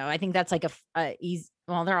 I think that's like a easy.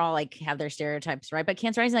 Well, they're all like have their stereotypes, right? But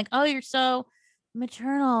Cancer rising, like, oh, you're so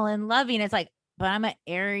maternal and loving. It's like, but I'm an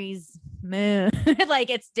Aries moon. Like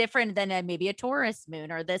it's different than maybe a Taurus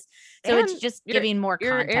moon or this. So it's And just giving more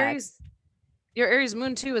your context. Aries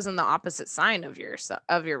moon too is in the opposite sign of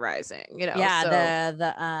your rising, Yeah, so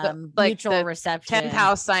the like mutual the reception. 10th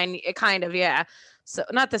house sign, it kind of, yeah. So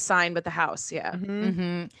not the sign, but the house, yeah. Mhm.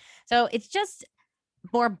 Mm-hmm. So it's just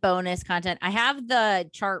more bonus content. I have the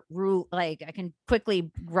chart rule, like I can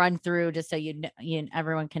quickly run through just so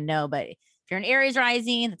everyone can know. But if you're an Aries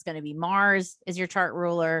rising, it's going to be Mars is your chart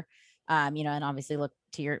ruler. And obviously look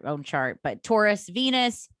to your own chart. But Taurus,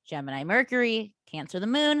 Venus, Gemini, Mercury, Cancer, the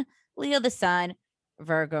Moon, Leo, the Sun,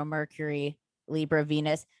 Virgo, Mercury, Libra,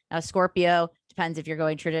 Venus. Now Scorpio depends if you're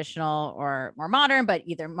going traditional or more modern, but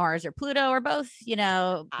either Mars or Pluto or both.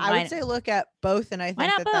 I would say look at both, and I Why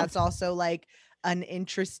think not that that's both? also like an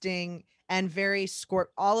interesting and very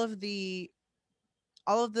all of the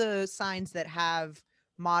signs that have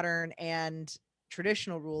modern and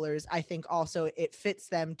traditional rulers. I think also it fits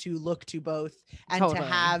them to look to both and to Totally.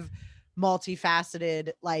 have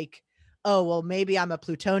multifaceted, like, oh well, maybe I'm a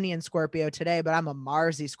Plutonian Scorpio today, but I'm a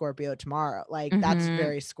Marsy Scorpio tomorrow. Like that's Mhm.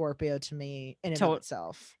 very Scorpio to me in and To- of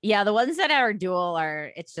itself. Yeah, the ones that are dual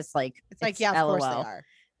it's just like It's like, yeah, of course they LOL. are.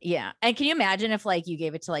 Yeah. And can you imagine if like you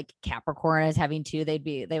gave it to like Capricorn as having two, they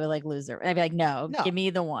would like lose their, I'd be like, no, No. give me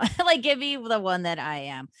the one. Like give me the one that I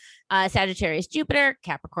am. Sagittarius, Jupiter,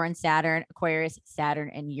 Capricorn, Saturn, Aquarius, Saturn,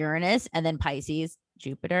 and Uranus, and then Pisces,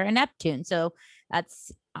 Jupiter, and Neptune. So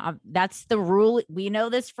that's the rule. We know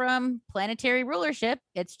this from planetary rulership.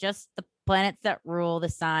 It's just the planets that rule the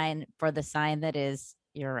sign for the sign that is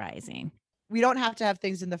your rising. We don't have to have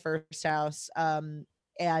things in the first house.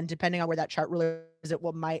 And depending on where that chart ruler is, it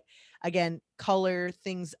might again color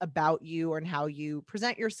things about you and how you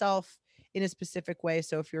present yourself in a specific way.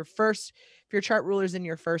 So if your chart ruler's in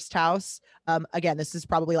your first house, again, this is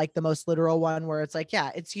probably like the most literal one where it's like,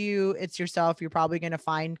 yeah, it's you, it's yourself. You're probably going to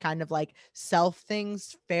find kind of like self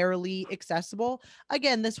things fairly accessible.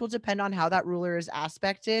 Again, this will depend on how that ruler is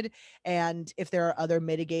aspected and if there are other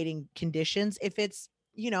mitigating conditions. If it's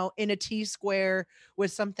in a T square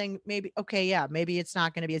with something, maybe, okay, yeah, maybe it's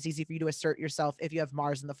not going to be as easy for you to assert yourself if you have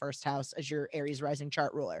Mars in the first house as your Aries rising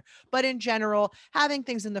chart ruler. But in general, having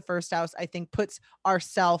things in the first house, I think puts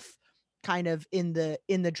ourself kind of in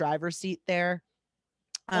the driver's seat there.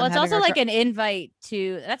 Well, it's Having also our like an invite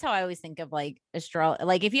to, that's how I always think of like astrology.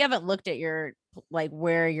 Like if you haven't looked at your, like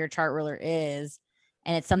where your chart ruler is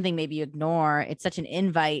and it's something maybe you ignore, it's such an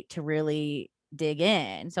invite to really dig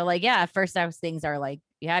in. So like, yeah, first house things are like,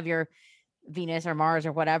 you have your Venus or Mars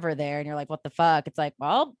or whatever there and you're like, what the fuck? It's like,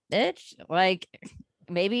 well, bitch, like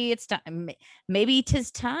maybe it's time, maybe 'tis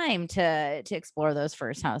time to explore those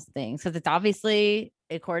first house things. Cause it's obviously,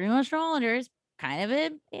 according to astrologers, kind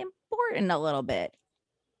of important a little bit.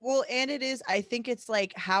 Well, and it is, I think it's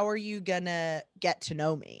like, how are you gonna get to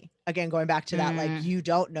know me? Again, going back to that, like, you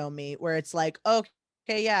don't know me, where it's like, okay,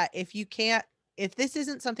 yeah, if this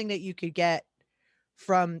isn't something that you could get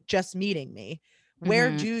from just meeting me, where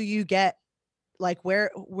Mhm. do you get like where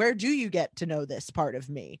do you get to know this part of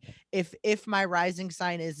me? If my rising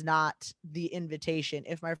sign is not the invitation,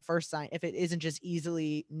 if my first sign, if it isn't just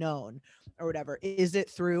easily known or whatever, is it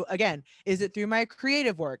through my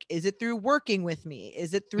creative work? Is it through working with me?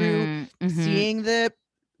 Is it through seeing the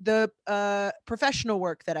professional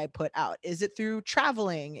work that I put out? Is it through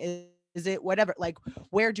traveling? Is it whatever? Like,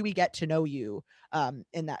 where do we get to know you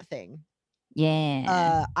in that thing?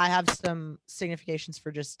 Yeah. I have some significations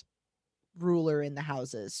for just ruler in the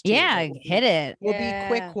houses too, Yeah, that will hit it. be Yeah.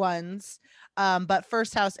 quick ones. But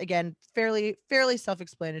first house, again, fairly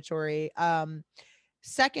self-explanatory.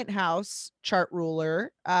 Second house chart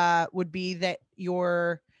ruler would be that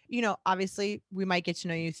you're, obviously we might get to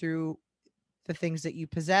know you through the things that you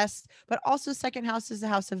possess, but also second house is the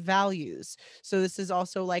house of values. So this is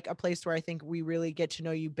also like a place where I think we really get to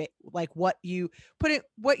know you, like what you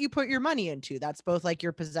put your money into. That's both like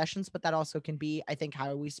your possessions, but that also can be, I think,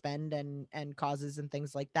 how we spend and causes and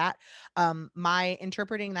things like that. My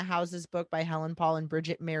Interpreting the Houses book by Helen Paul and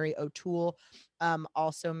Bridget Mary O'Toole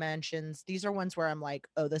also mentions, these are ones where I'm like,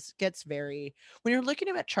 oh, this gets very, when you're looking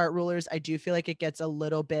at chart rulers, I do feel like it gets a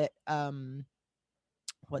little bit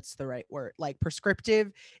what's the right word, like prescriptive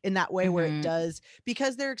in that way, where it does,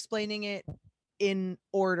 because they're explaining it in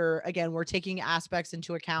order. Again, we're taking aspects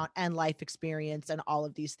into account and life experience and all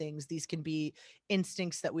of these things. These can be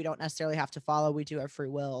instincts that we don't necessarily have to follow. We do have free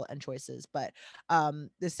will and choices, but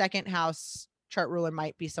the second house chart ruler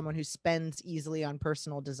might be someone who spends easily on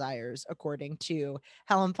personal desires, according to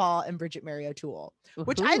Helen Paul and Bridget Mary O'Toole,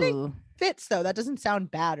 which I think fits, though. That doesn't sound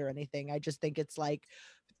bad or anything. I just think it's like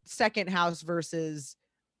second house versus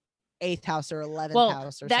 8th house or 11th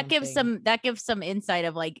house or that something. gives some insight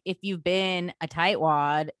of like, if you've been a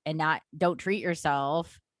tightwad and don't treat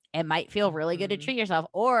yourself, it might feel really good to treat yourself.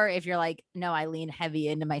 Or if you're like, no, I lean heavy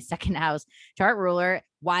into my second house chart ruler,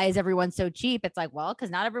 why is everyone so cheap? It's like, well, because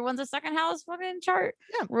not everyone's a second house fucking chart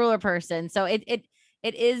ruler person. So it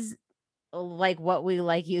is like what we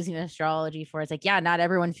like using astrology for. It's like, yeah, not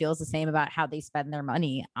everyone feels the same about how they spend their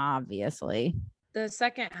money, obviously. The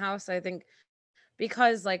second house, I think,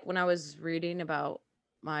 because like when I was reading about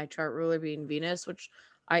my chart ruler being Venus, which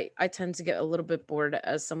I tend to get a little bit bored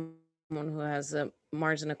as someone who has a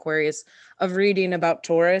Mars in Aquarius of reading about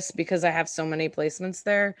Taurus, because I have so many placements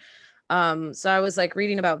there. So I was like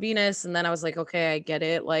reading about Venus, and then I was like, okay, I get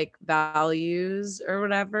it, like values or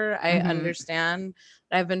whatever. I understand.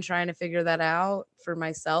 I've been trying to figure that out for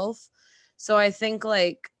myself. So I think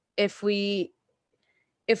like if we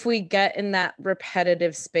get in that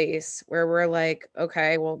repetitive space where we're like,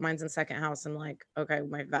 okay, well, mine's in second house, and like, okay,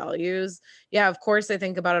 my values. Yeah, of course I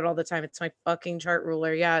think about it all the time. It's my fucking chart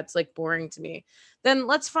ruler. Yeah, it's like boring to me. Then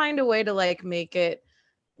let's find a way to like make it,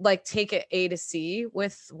 like take it A to C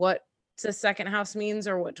with what the second house means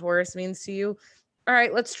or what Taurus means to you. All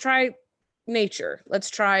right, let's try nature.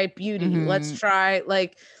 Let's try beauty. Let's try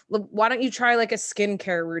like, why don't you try like a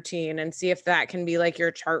skincare routine and see if that can be like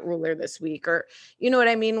your chart ruler this week, or you know what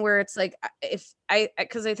I mean, where it's like,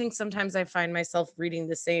 because I think sometimes I find myself reading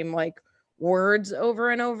the same like words over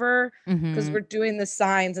and over, because we're doing the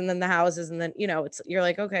signs and then the houses, and then it's, you're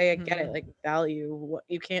like, okay, I get it, like value, what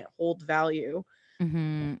you can't hold value.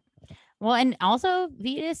 Well, and also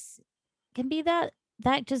Venus can be that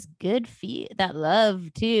just good that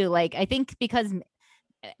love too. Like, I think because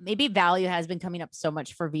maybe value has been coming up so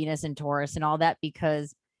much for Venus and Taurus and all that,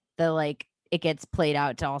 because the like it gets played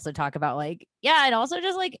out to also talk about like, yeah, and also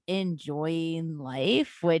just like enjoying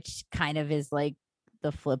life, which kind of is like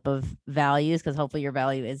the flip of values, because hopefully your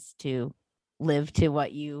value is to live to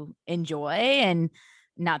what you enjoy, and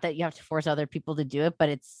not that you have to force other people to do it, but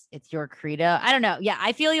it's your credo. I don't know. Yeah,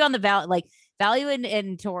 I feel you on the value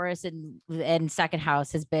in Taurus and second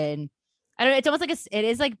house has been, I don't know, it's almost like it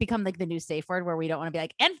is like become like the new safe word, where we don't want to be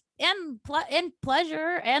like and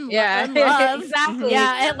pleasure and and love. Exactly.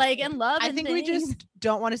 Yeah, and love. I and think things. we just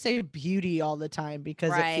don't want to say beauty all the time,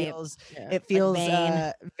 because Right. it feels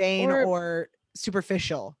vain. vain or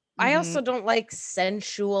superficial. I also don't like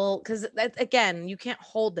sensual, because again, you can't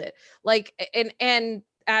hold it. Like, and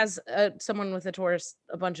as someone with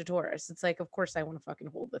a bunch of Taurus, it's like, of course I want to fucking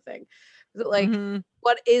hold the thing. Like,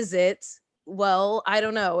 what is it? Well, I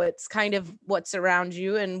don't know. It's kind of what's around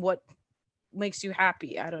you and what makes you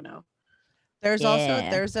happy. I don't know. There's also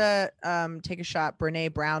a take a shot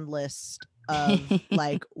Brene Brown list of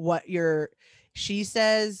like what she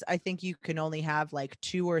says, I think you can only have like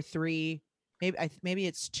 2 or 3, maybe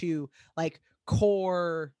it's 2 like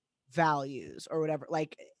core values or whatever,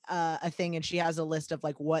 like a thing, and she has a list of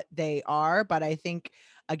like what they are, but I think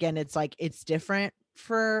again it's like it's different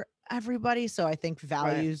for everybody, so I think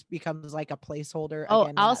values becomes like a placeholder Oh, again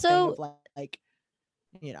in that thing also of like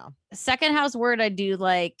you know. Second house word I do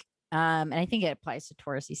like, and I think it applies to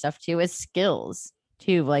Taurusy stuff too, is skills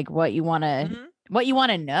too. Like what you want to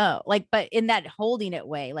Mhm. know, like, but in that holding it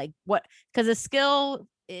way, like what, because a skill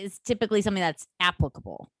is typically something that's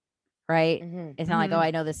applicable, right? Mhm. It's not like, oh, Mhm.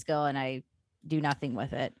 I know this skill and I do nothing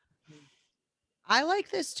with it. I like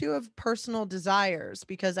this too of personal desires,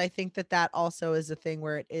 because I think that also is a thing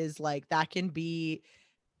where it is like that could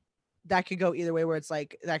go either way, where it's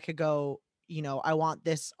like that could go, you know, I want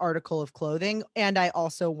this article of clothing and I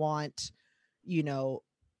also want, you know,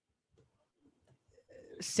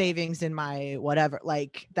 savings in my whatever,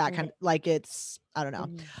 like that kind of, like it's, I don't know.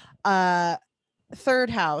 Mhm. Third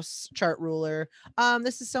house chart ruler.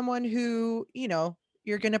 This is someone who, you know,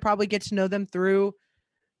 you're going to probably get to know them through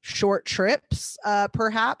short trips,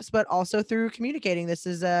 perhaps, but also through communicating. This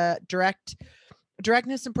is a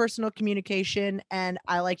directness and personal communication, and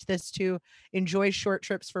I liked this to enjoy short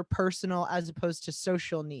trips for personal as opposed to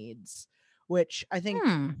social needs, which I think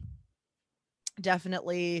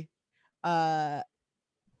definitely uh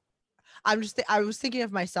I was thinking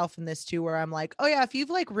of myself in this too, where I'm like, oh yeah, if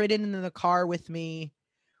you've like ridden in the car with me,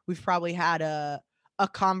 we've probably had a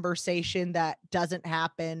conversation that doesn't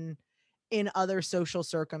happen in other social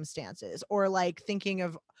circumstances, or like thinking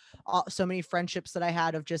of so many friendships that I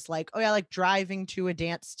had of just like, oh yeah, like driving to a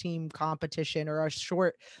dance team competition or a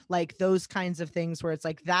short, like those kinds of things where it's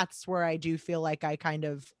like that's where I do feel like I kind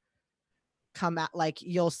of come at, like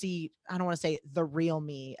you'll see, I don't want to say the real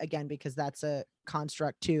me again because that's a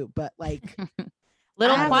construct too, but like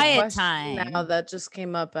Little I have a quiet question now time. that just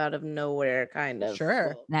came up out of nowhere, kind of.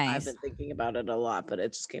 Sure. Well, I've Nice. been thinking about it a lot, but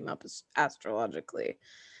it just came up as astrologically.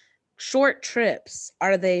 Short trips,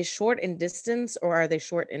 are they short in distance or are they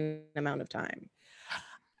short in amount of time?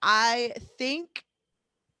 I think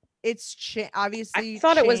it's I obviously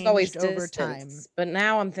thought it was always changed over time. distance, but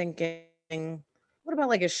now I'm thinking, what about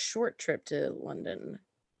like a short trip to London?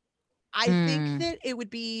 I think that it would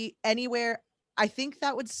be anywhere. I think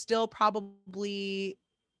that would still probably,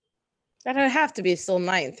 That'd have to be still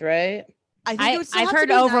ninth, right? I think it would still I've have to heard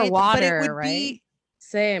be over ninth, but it water, would right? be,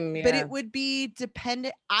 Same, but yeah. it would be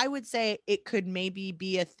dependent. I would say it could maybe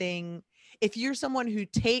be a thing if you're someone who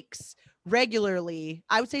takes regularly.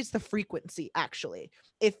 I would say it's the frequency actually.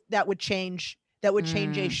 If that would change, that would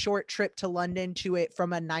change a short trip to London to it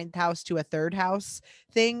from a ninth house to a third house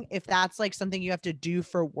thing. If that's like something you have to do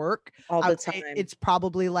for work, All I the would say time. it's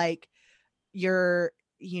probably like your,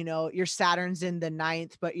 you know, your Saturn's in the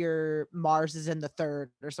ninth, but your Mars is in the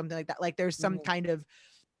third or something like that. Like there's some Mhm. kind of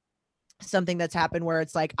something that's happened where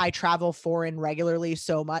it's like I travel foreign regularly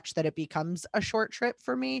so much that it becomes a short trip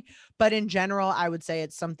for me. But in general, I would say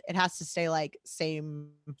it's something, it has to stay like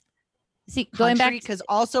same See, going back country, because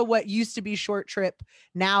also what used to be short trip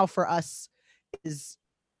now for us is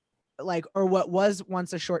like, or what was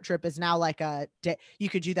once a short trip is now like a day. You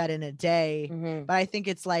could do that in a day. Mhm. But I think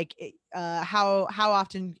it's like how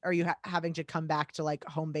often are you having to come back to like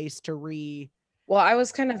home base to Well, I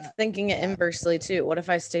was kind of thinking it yeah. inversely too. What if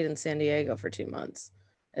I stayed in San Diego for 2 months?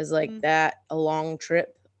 Is like Mm. that a long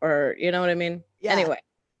trip, or you know what I mean? Yeah. Anyway,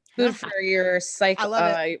 food for your psych. I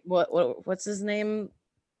love it. What's his name,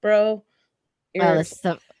 bro? well, Your it's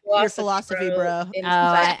the Your philosophy, bro. in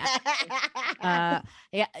yeah,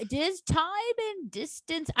 it is time and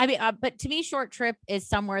distance. I mean, but to me, short trip is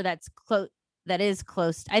somewhere that's close. That is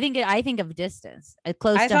close. I think of distance,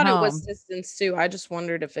 close I to thought home. it was distance too. I just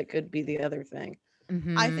wondered if it could be the other thing.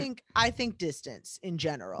 Mhm. I think distance in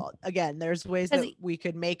general. Again, there's ways 'Cause that we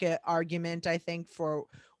could make an argument, I think, for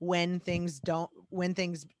when things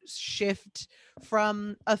shift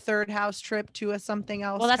from a third house trip to a something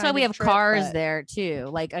else. Well, that's why kind we of have trip, cars but there too.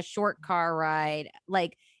 Like a short car ride,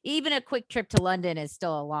 like even a quick trip to London is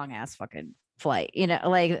still a long ass fucking flight, you know,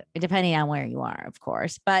 like depending on where you are, of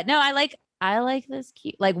course. But no, I like this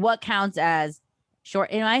cute. Like what counts as short,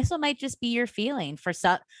 and also might just be your feeling for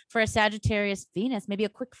for a Sagittarius Venus. Maybe a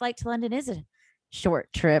quick flight to London is a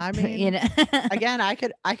short trip. I mean, you know, again, I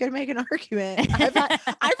could make an argument. I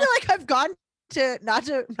feel like I've gone to not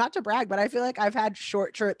to brag, but I feel like I've had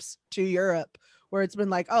short trips to Europe where it's been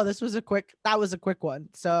like, oh, that was a quick one.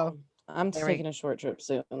 So I'm There we- taking a short trip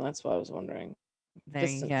soon, and that's why I was wondering. there you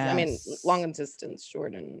Distance. go. I mean, Yes. long in distance,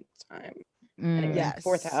 short in time. Mm. Anyway, Yes.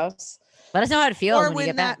 fourth house. Let us know how it feels or when you when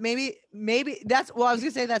get that back. maybe that's, well, I was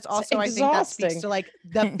gonna say that's also, I think that speaks exhausting. to like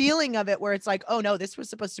the feeling of it where it's like, oh no, this was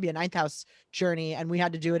supposed to be a ninth house journey and we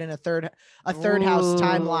had to do it in a third house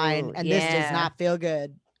timeline, Ooh, and this does yeah. not feel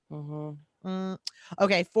good.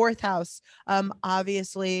 Okay, fourth house.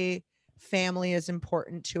 Obviously family is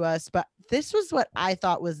important to us, but this was what I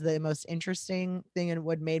thought was the most interesting thing and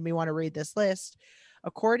what made me want to read this list.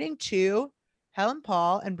 According to Helen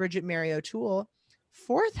Paul and Bridget Mary O'Toole.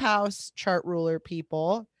 Fourth house chart ruler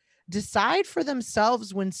people decide for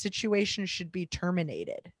themselves when situations should be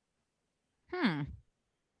terminated,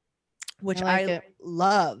 which I like I it.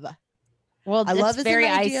 love. Well, I love it's as very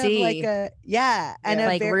an idea of like icy. a and Yeah. a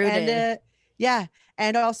Like very and rooted.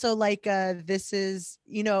 and also like this is,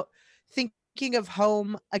 you know, thinking of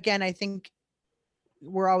home again. I think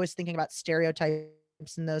we're always thinking about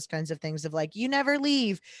stereotypes and those kinds of things of like, you never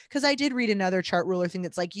leave, because I did read another chart ruler thing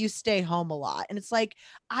that's like you stay home a lot, and it's like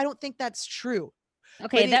I don't think that's true,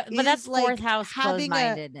 Okay, but it but that's is fourth like house having a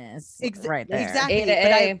closed-mindedness right there. exactly. A to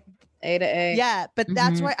But A. A to A. yeah, but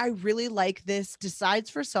that's Mhm. why I really like this decides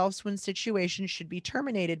for selves when situations should be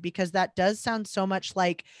terminated, because that does sound so much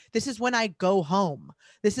like this is when I go home.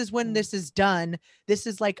 This is when this is done. This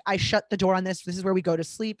is like I shut the door on this. This is where we go to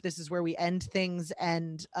sleep. This is where we end things,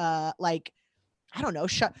 and like I don't know,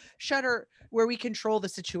 shutter where we control the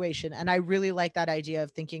situation. And I really like that idea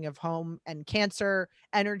of thinking of home and Cancer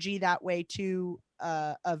energy that way too,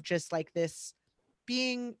 of just like this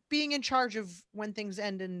being in charge of when things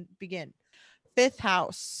end and begin. Fifth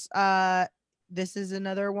house. This is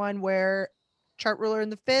another one where chart ruler in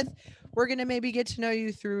the fifth, we're going to maybe get to know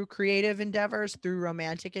you through creative endeavors, through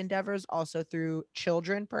romantic endeavors, also through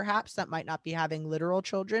children. Perhaps that might not be having literal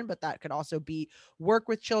children, but that could also be work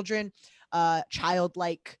with children,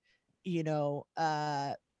 childlike, you know,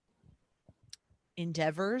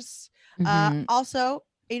 endeavors. Mhm. Also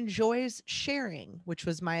enjoys sharing, which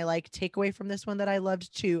was my like takeaway from this one that I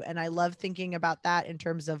loved too. And I love thinking about that in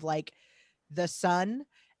terms of like the sun,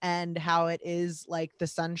 and how it is like the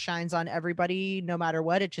sun shines on everybody no matter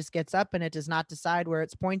what. It just gets up and it does not decide where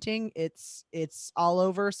it's pointing. It's all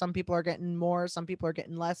over. Some people are getting more, some people are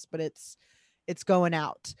getting less, but it's going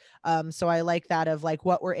out. So I like that of like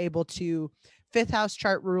what we're able to, fifth house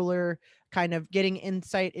chart ruler kind of getting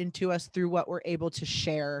insight into us through what we're able to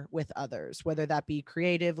share with others, whether that be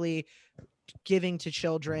creatively, giving to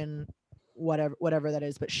children, whatever that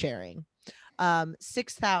is, but sharing.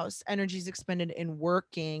 Sixth house, energies expended in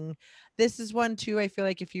working. This is one too, I feel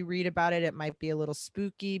like if you read about it, it might be a little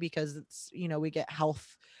spooky because it's, you know, we get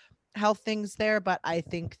health things there, but I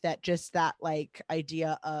think that just that like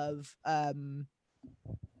idea of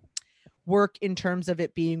work in terms of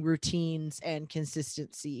it being routines and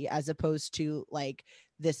consistency, as opposed to like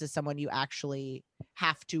this is someone you actually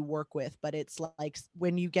have to work with, but it's like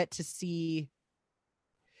when you get to see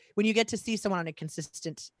someone on a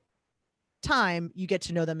consistent time, you get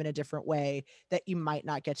to know them in a different way that you might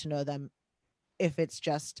not get to know them if it's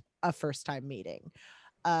just a first time meeting.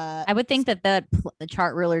 I would think that the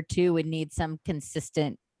chart ruler too would need some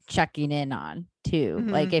consistent checking in on too.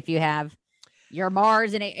 Mhm. Like if you have your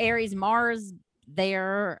Mars and Aries Mars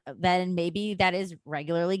there, then maybe that is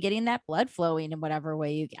regularly getting that blood flowing in whatever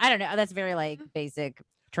way you. I don't know. That's very like basic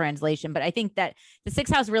translation, but I think that the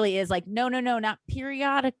sixth house really is like no, not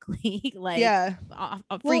periodically, like Yeah.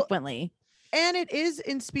 frequently. And it is,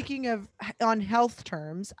 in speaking of on health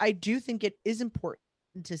terms, I do think it is important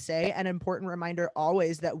to say, an important reminder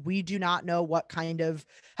always, that we do not know what kind of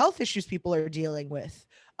health issues people are dealing with.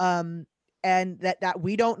 And that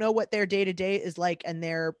we don't know what their day-to-day is like, and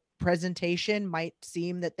their presentation might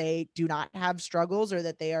seem that they do not have struggles or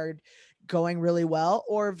that they are going really well,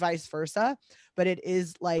 or vice versa. But it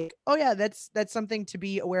is like, oh yeah, that's something to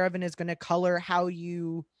be aware of, and is going to color how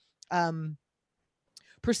you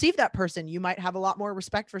perceive that person. You might have a lot more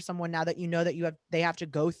respect for someone now that you know that they have to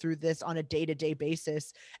go through this on a day-to-day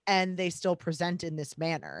basis, and they still present in this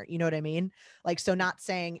manner. You know what I mean? Like, so not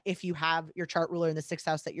saying if you have your chart ruler in the sixth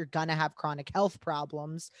house that you're gonna have chronic health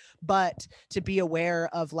problems, but to be aware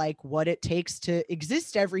of like what it takes to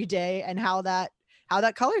exist every day, and how that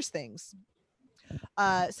colors things.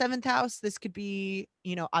 Seventh house, this could be,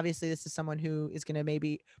 you know, obviously this is someone who is going to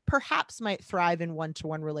maybe perhaps might thrive in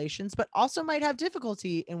one-to-one relations, but also might have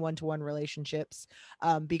difficulty in one-to-one relationships,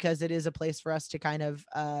 because it is a place for us to kind of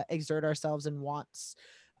exert ourselves and wants.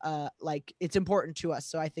 Like it's important to us.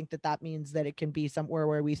 So I think that means that it can be somewhere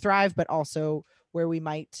where we thrive, but also where we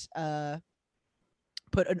might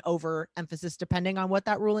put an overemphasis depending on what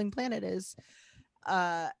that ruling planet is.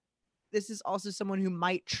 This is also someone who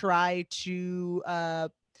might try to,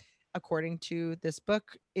 according to this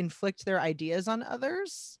book, inflict their ideas on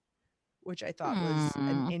others, which I thought was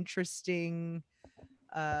an interesting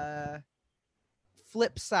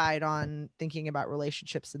flip side on thinking about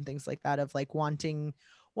relationships and things like that, of like wanting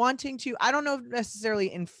to, I don't know if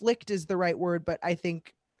necessarily inflict is the right word, but I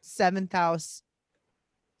think seventh house,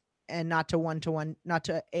 and not to one-to-one, not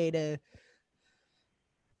to A to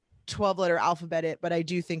 12 letter alphabet it, but I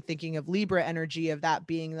do think thinking of Libra energy, of that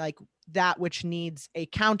being like that which needs a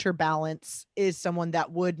counterbalance is someone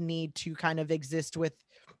that would need to kind of exist with,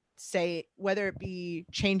 say, whether it be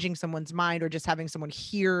changing someone's mind or just having someone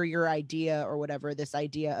hear your idea or whatever, this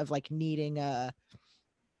idea of like needing a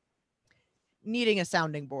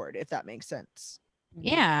sounding board, if that makes sense.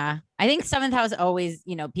 Yeah. I think seventh house always,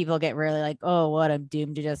 people get really like, oh, what, I'm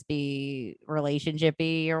doomed to just be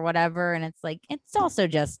relationship-y or whatever. And it's like, it's also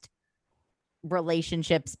just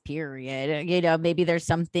relationships, period. Maybe there's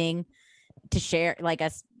something to share, like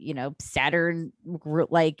Saturn,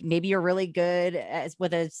 like maybe you're really good as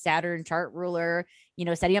with a Saturn chart ruler,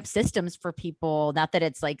 setting up systems for people. Not that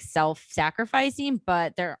it's like self-sacrificing,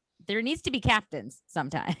 but there needs to be captains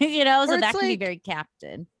sometimes, so that can be very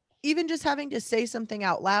captain. Even just having to say something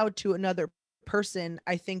out loud to another person,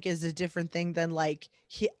 I think, is a different thing than like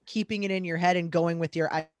keeping it in your head and going with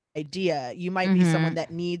your idea. You might be someone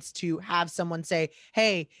that needs to have someone say,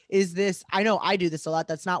 hey, is this, I know I do this a lot,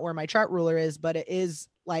 that's not where my chart ruler is, but it is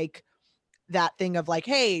like that thing of like,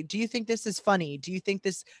 hey, do you think this is funny? Do you think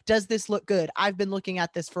does this look good? I've been looking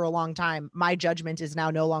at this for a long time. My judgment is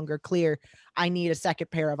now no longer clear. I need a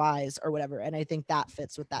second pair of eyes or whatever. And I think that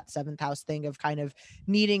fits with that seventh house thing of kind of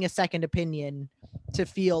needing a second opinion to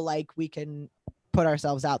feel like we can put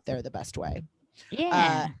ourselves out there the best way.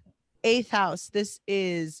 Yeah. Eighth house, this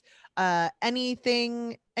is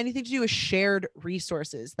anything to do with shared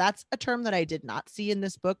resources. That's a term that I did not see in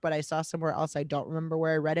this book, but I saw somewhere else. I don't remember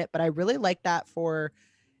where I read it, but I really like that for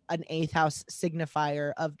an eighth house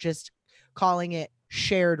signifier of just calling it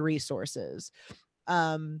shared resources.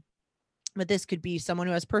 But this could be someone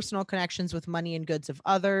who has personal connections with money and goods of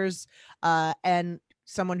others, and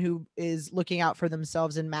someone who is looking out for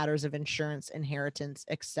themselves in matters of insurance, inheritance,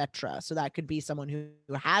 etc. So that could be someone who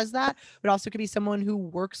has that, but also could be someone who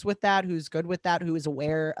works with that, who's good with that, who is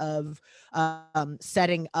aware of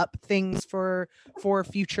setting up things for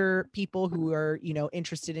future people who are,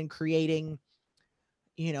 interested in creating,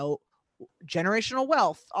 generational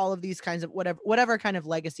wealth, all of these kinds of whatever kind of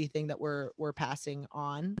legacy thing that we're passing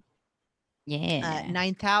on. Yeah.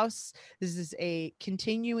 Ninth house, this is a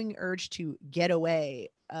continuing urge to get away.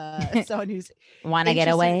 Someone who's want to get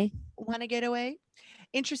away,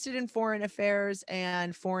 interested in foreign affairs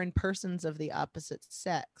and foreign persons of the opposite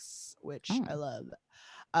sex, which I love.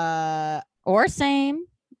 Or same.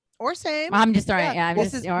 I'm just throwing. Yeah,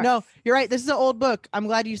 no, you're right. This is an old book. I'm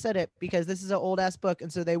glad you said it because this is an old ass book,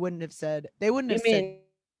 and so they wouldn't have said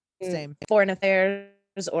same. Foreign affairs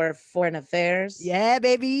or foreign affairs. Yeah,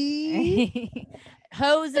 baby.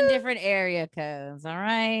 Hoes in different area codes. All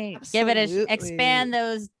right. Absolutely. Give it expand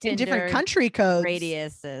those in different country codes.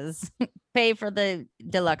 Radiuses. Pay for the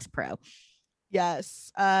deluxe pro.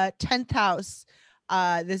 Yes. 10th house.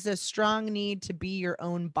 This is a strong need to be your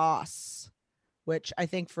own boss, which I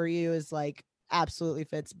think for you is like absolutely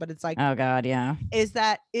fits, but it's like, oh god, yeah. Is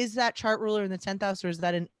that chart ruler in the 10th house, or is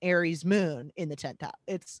that an Aries moon in the 10th house?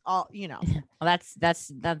 It's all, Well,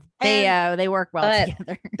 that's they work well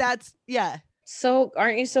together. That's yeah. So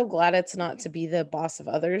aren't you so glad it's not to be the boss of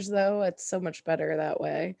others though? It's so much better that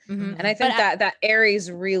way. Mm-hmm. And I think that Aries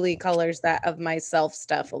really colors that of myself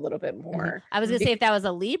stuff a little bit more. I was gonna say if that was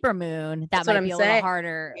a Libra moon, that might be a little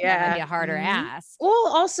harder. Yeah, that might be a harder ask. Well,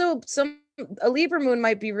 also a Libra moon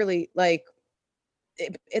might be really like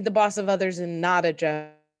the boss of others and not a Jeff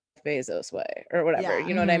Bezos way or whatever.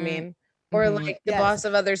 You know what I mean? Or like the boss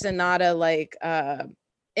of others and not a like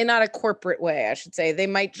in not a corporate way, I should say. They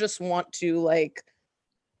might just want to like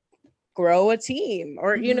grow a team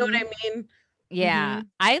or you know what I mean? Yeah.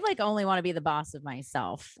 I like only want to be the boss of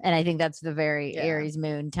myself. And I think that's the very Aries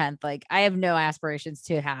moon 10th. Like I have no aspirations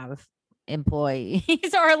to have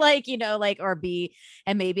employees or like, or be,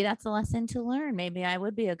 and maybe that's a lesson to learn. Maybe I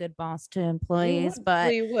would be a good boss to employees,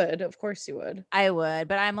 but you would, of course you would. I would,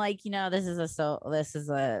 but I'm like, this is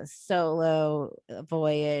a solo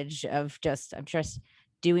voyage of I'm just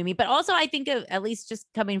doing me. But also I think of at least just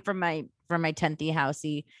coming from my 10th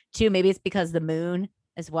housey too. Maybe it's because the moon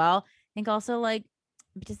as well. I think also like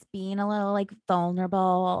just being a little like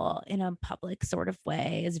vulnerable in a public sort of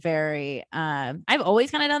way is very I've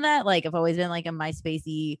always kind of done that. Like I've always been like a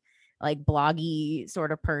MySpacey, like bloggy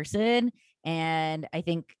sort of person. And I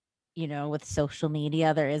think, with social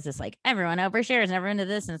media, there is this like everyone overshares and everyone does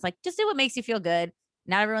this. And it's like, just do what makes you feel good.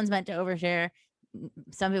 Not everyone's meant to overshare.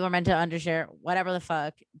 Some people are meant to undershare, whatever the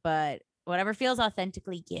fuck, but whatever feels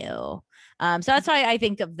authentically you. So that's why I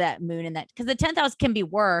think of that moon and that, because the 10th house can be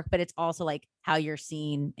work, but it's also like how you're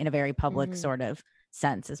seen in a very public sort of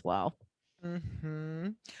sense as well.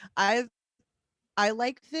 I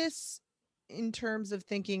like this in terms of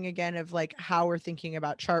thinking again of like how we're thinking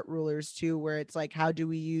about chart rulers too, where it's like, how do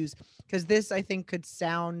we use, because this I think could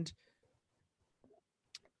sound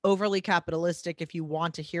overly capitalistic if you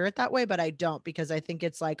want to hear it that way, but I don't, because I think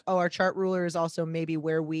it's like, oh, our chart ruler is also maybe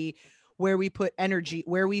where we put energy,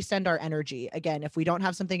 where we send our energy. Again, if we don't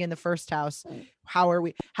have something in the first house,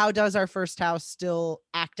 how does our first house still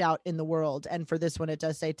act out in the world? And for this one, it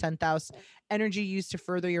does say 10th house, energy used to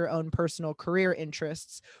further your own personal career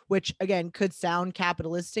interests, which again could sound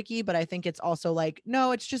capitalistic-y, but I think it's also like,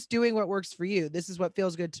 no, it's just doing what works for you. This is what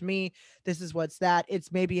feels good to me. This is what's that.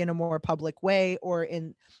 It's maybe in a more public way, or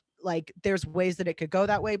in like there's ways that it could go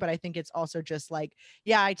that way, but I think it's also just like,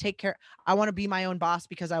 yeah, I take care, I want to be my own boss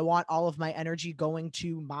because I want all of my energy going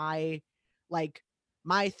to like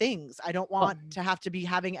my things. I don't want to have to be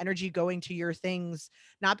having energy going to your things,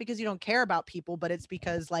 not because you don't care about people, but it's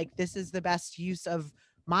because like this is the best use of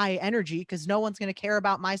my energy, because no one's going to care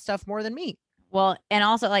about my stuff more than me. Well, and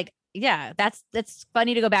also like, yeah, that's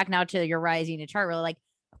funny to go back now to your rising to chart. Really, like,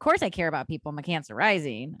 of course I care about people. I'm a Cancer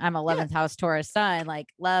rising. I'm 11th house Taurus sun. Like,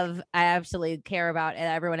 love, I absolutely care about, and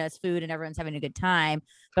everyone has food and everyone's having a good time.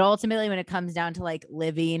 But ultimately, when it comes down to like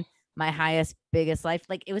living my highest, biggest life,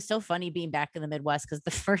 like it was so funny being back in the Midwest, because the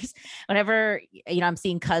first, whenever, you know, I'm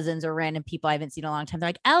seeing cousins or random people I haven't seen in a long time, they're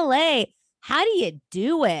like, LA, how do you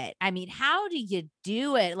do it? I mean, how do you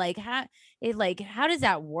do it? Like, how does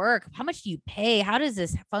that work? How much do you pay? How does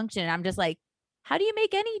this function? And I'm just like, how do you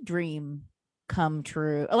make any dream come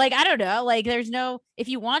true? Like, I don't know. Like, there's no, if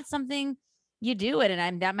you want something, you do it.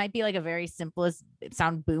 And that might be like a very simplest,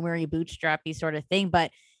 sound boomery, bootstrappy sort of thing.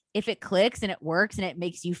 But if it clicks and it works and it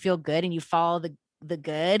makes you feel good and you follow the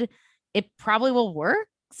good, it probably will work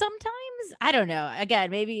sometimes. I don't know.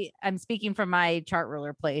 Again, maybe I'm speaking from my chart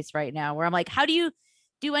ruler place right now, where I'm like, how do you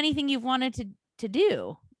do anything you've wanted to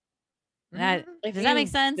do? Does that make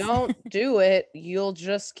sense? Don't do it, you'll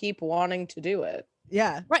just keep wanting to do it.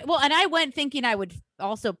 Yeah. Right. Well, and I went thinking I would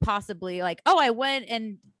also possibly like, oh, I went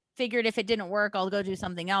and figured if it didn't work, I'll go do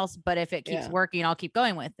something else. But if it keeps working, I'll keep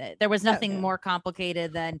going with it. There was nothing more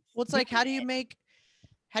complicated than, well, it's like, how do you make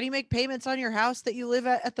payments on your house that you live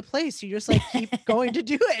at the place? You just like keep going to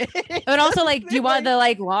do it. But also, like, do you want the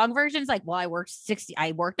like long versions? Like, well, I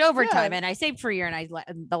worked overtime and I saved for a year.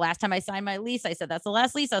 And the last time I signed my lease, I said, that's the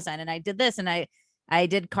last lease I'll sign. And I did this, and I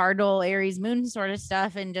did cardinal Aries moon sort of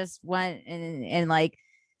stuff, and just went and like,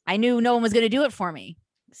 I knew no one was going to do it for me.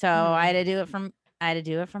 So I had to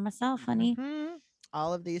do it for myself, honey.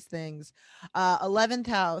 All of these things. 11th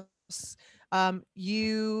house.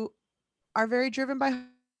 You are very driven by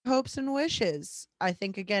hopes and wishes. I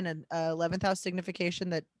think again, an 11th house signification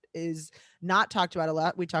that is not talked about a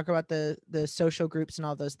lot. We talk about the social groups and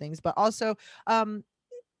all those things, but also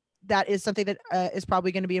that is something that is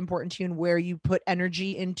probably going to be important to you, and where you put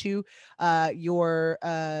energy into your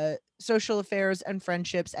social affairs and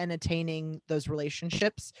friendships and attaining those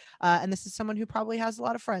relationships. And this is someone who probably has a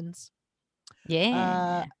lot of friends.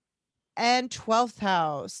 Yeah. And 12th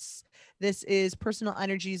house. This is personal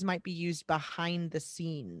energies might be used behind the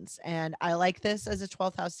scenes. And I like this as a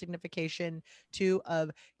 12th house signification too,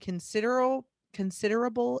 of considerable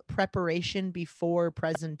preparation before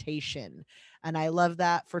presentation. And I love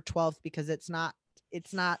that for 12th, because it's not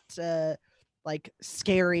like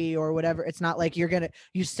scary or whatever. It's not like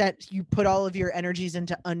you put all of your energies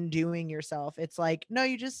into undoing yourself. It's like, no,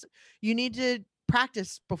 you need to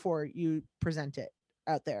practice before you present it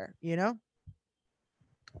out there, you know?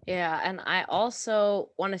 Yeah, and I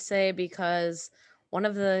also want to say, because one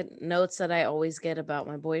of the notes that I always get about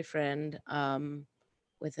my boyfriend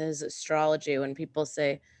with his astrology, when people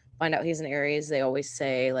find out he's an Aries, they always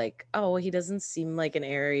say like, oh, he doesn't seem like an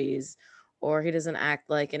Aries, or he doesn't act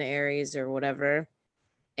like an Aries, or whatever.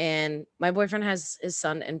 And my boyfriend has his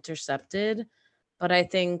sun intercepted, but I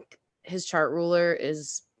think his chart ruler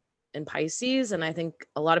is in Pisces, and I think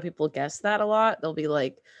a lot of people guess that a lot. They'll be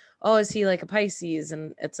like, oh, is he like a Pisces?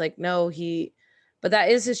 And it's like, no, but that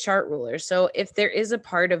is his chart ruler. So if there is a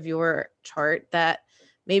part of your chart that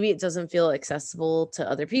maybe it doesn't feel accessible to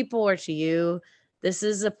other people or to you, this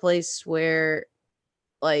is a place where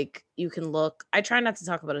like you can look. I try not to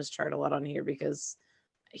talk about his chart a lot on here because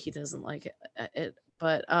he doesn't like it.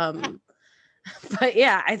 But but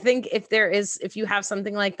yeah, I think if you have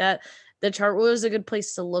something like that, the chart ruler is a good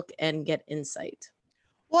place to look and get insight.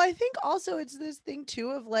 Well, I think also it's this thing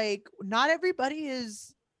too of like, not everybody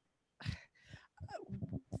is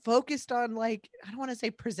focused on like, I don't want to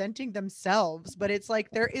say presenting themselves, but it's like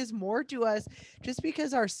there is more to us. Just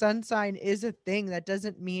because our sun sign is a thing, that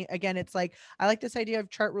doesn't mean, again, it's like, I like this idea of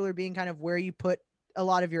chart ruler being kind of where you put a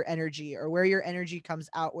lot of your energy, or where your energy comes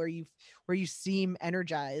out, where you seem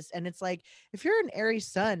energized. And it's like, if you're an Aries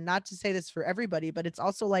sun, not to say this for everybody, but it's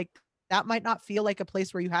also like that might not feel like a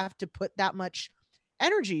place where you have to put that much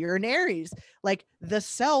energy. You're an Aries. Like the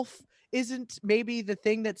self isn't maybe the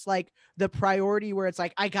thing that's like the priority where it's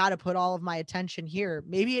like, I got to put all of my attention here.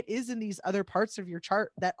 Maybe it is in these other parts of your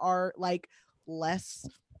chart that are like less,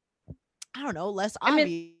 I don't know, less I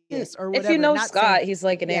mean, obvious or whatever. If you know Not Scott, saying- he's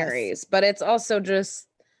like an Yes. Aries, but it's also just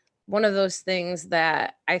one of those things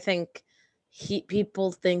that I think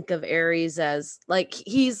people think of Aries as like,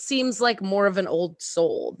 he seems like more of an old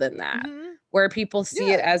soul than that, Mhm. where people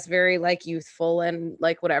see it Yeah. as very like youthful and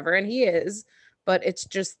like whatever, and he is, but it's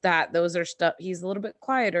just that those are stuff, he's a little bit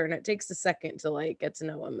quieter and it takes a second to like get to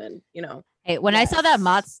know him, and you know. Hey, when I saw that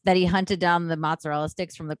Yes. that he hunted down the mozzarella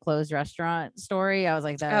sticks from the closed restaurant story, I was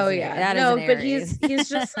like, that Oh is yeah, that is no, an but Aries. he's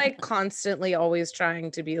just like constantly always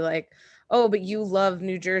trying to be like, oh, but you love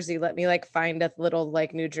New Jersey, let me like find a little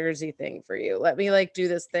like New Jersey thing for you, let me like do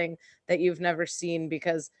this thing that you've never seen,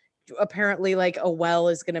 because apparently like a well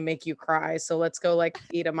is gonna make you cry, so let's go like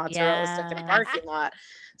eat a mozzarella stick in a Yeah. parking lot.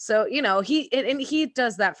 So you know, he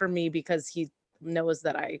does that for me because he knows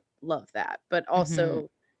that I love that, but also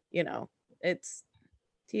you know, it's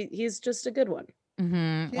he's just a good one.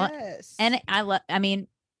 Mhm. Well, Yes. and I mean,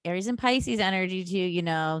 Aries and Pisces energy too, you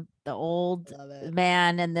know, the old Love it.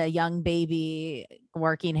 man and the young baby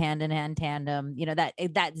working hand in hand tandem, you know, that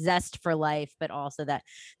zest for life, but also that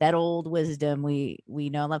old wisdom we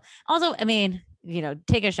know and love. Also, I mean, you know,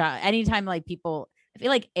 take a shot anytime. Like people, I feel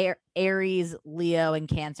like Aries, Leo, and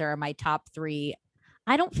Cancer are my top 3.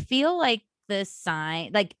 I don't feel like the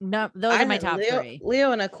sign, like, no, those are my top 3.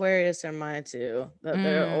 Leo and Aquarius are mine too. They're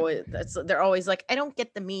Mm. always they're always like, I don't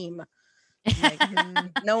get the meme. I'm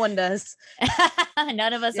like, no one does.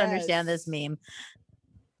 None of us understand this Yes. meme.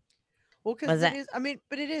 Well, Was because that- it is, I mean,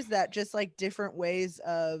 but it is that just like different ways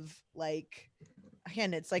of like,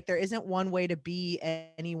 again, it's like there isn't one way to be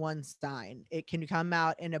any one sign. It can come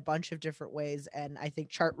out in a bunch of different ways. And I think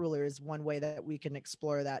Chart Ruler is one way that we can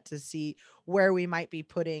explore that to see where we might be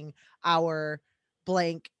putting our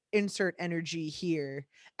blank insert energy here.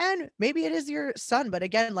 And maybe it is your sun, but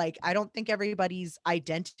again, like I don't think everybody's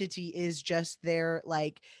identity is just their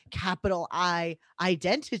like capital I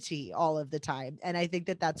identity all of the time. And I think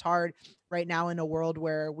that that's hard right now in a world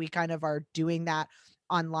where we kind of are doing that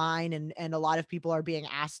online, and a lot of people are being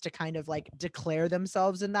asked to kind of like declare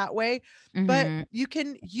themselves in that way. But Mhm.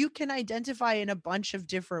 you can identify in a bunch of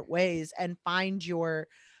different ways and find your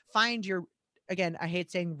again, I hate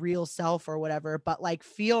saying real self or whatever, but like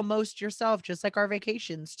feel most yourself, just like our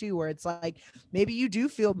vacations too, where it's like maybe you do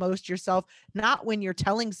feel most yourself, not when you're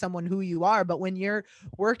telling someone who you are, but when you're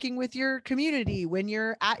working with your community, when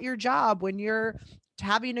you're at your job, when you're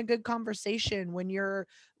having a good conversation, when you're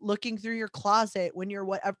looking through your closet, when you're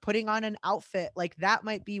putting on an outfit, like that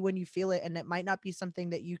might be when you feel it. And it might not be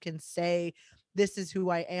something that you can say, this is who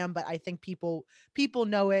I am, but I think people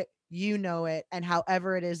know it, you know it, and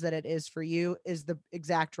however it is that it is for you is the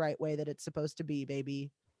exact right way that it's supposed to be,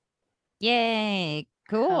 baby. Yay.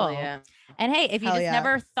 Cool. Hell yeah. And hey, if you Hell just yeah.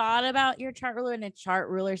 never thought about your chart ruler and a chart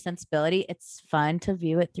ruler sensibility, it's fun to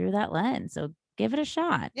view it through that lens. So give it a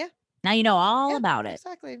shot. Yeah. Now you know all Yeah, about it.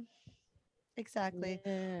 Exactly.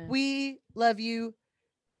 Yeah. We love you.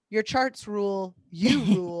 Your charts rule. You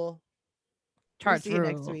rule. We'll Charts see you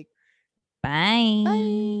next rule. week. Bye.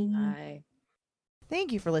 Bye.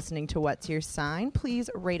 Thank you for listening to What's Your Sign. Please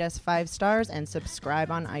rate us 5 stars and subscribe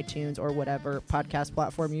on iTunes or whatever podcast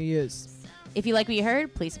platform you use. If you like what you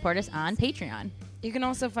heard, please support us on Patreon. You can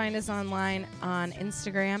also find us online on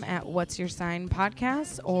Instagram at What's Your Sign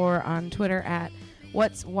Podcast or on Twitter at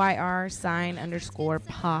What's YR sign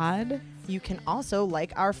 _pod. You can also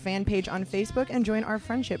like our fan page on Facebook and join our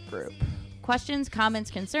friendship group. Questions, comments,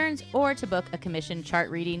 concerns, or to book a commissioned chart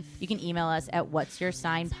reading, you can email us at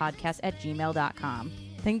what'syoursignpodcast@gmail.com.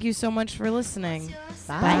 Thank you so much for listening.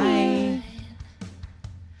 Bye.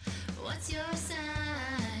 What's your sign?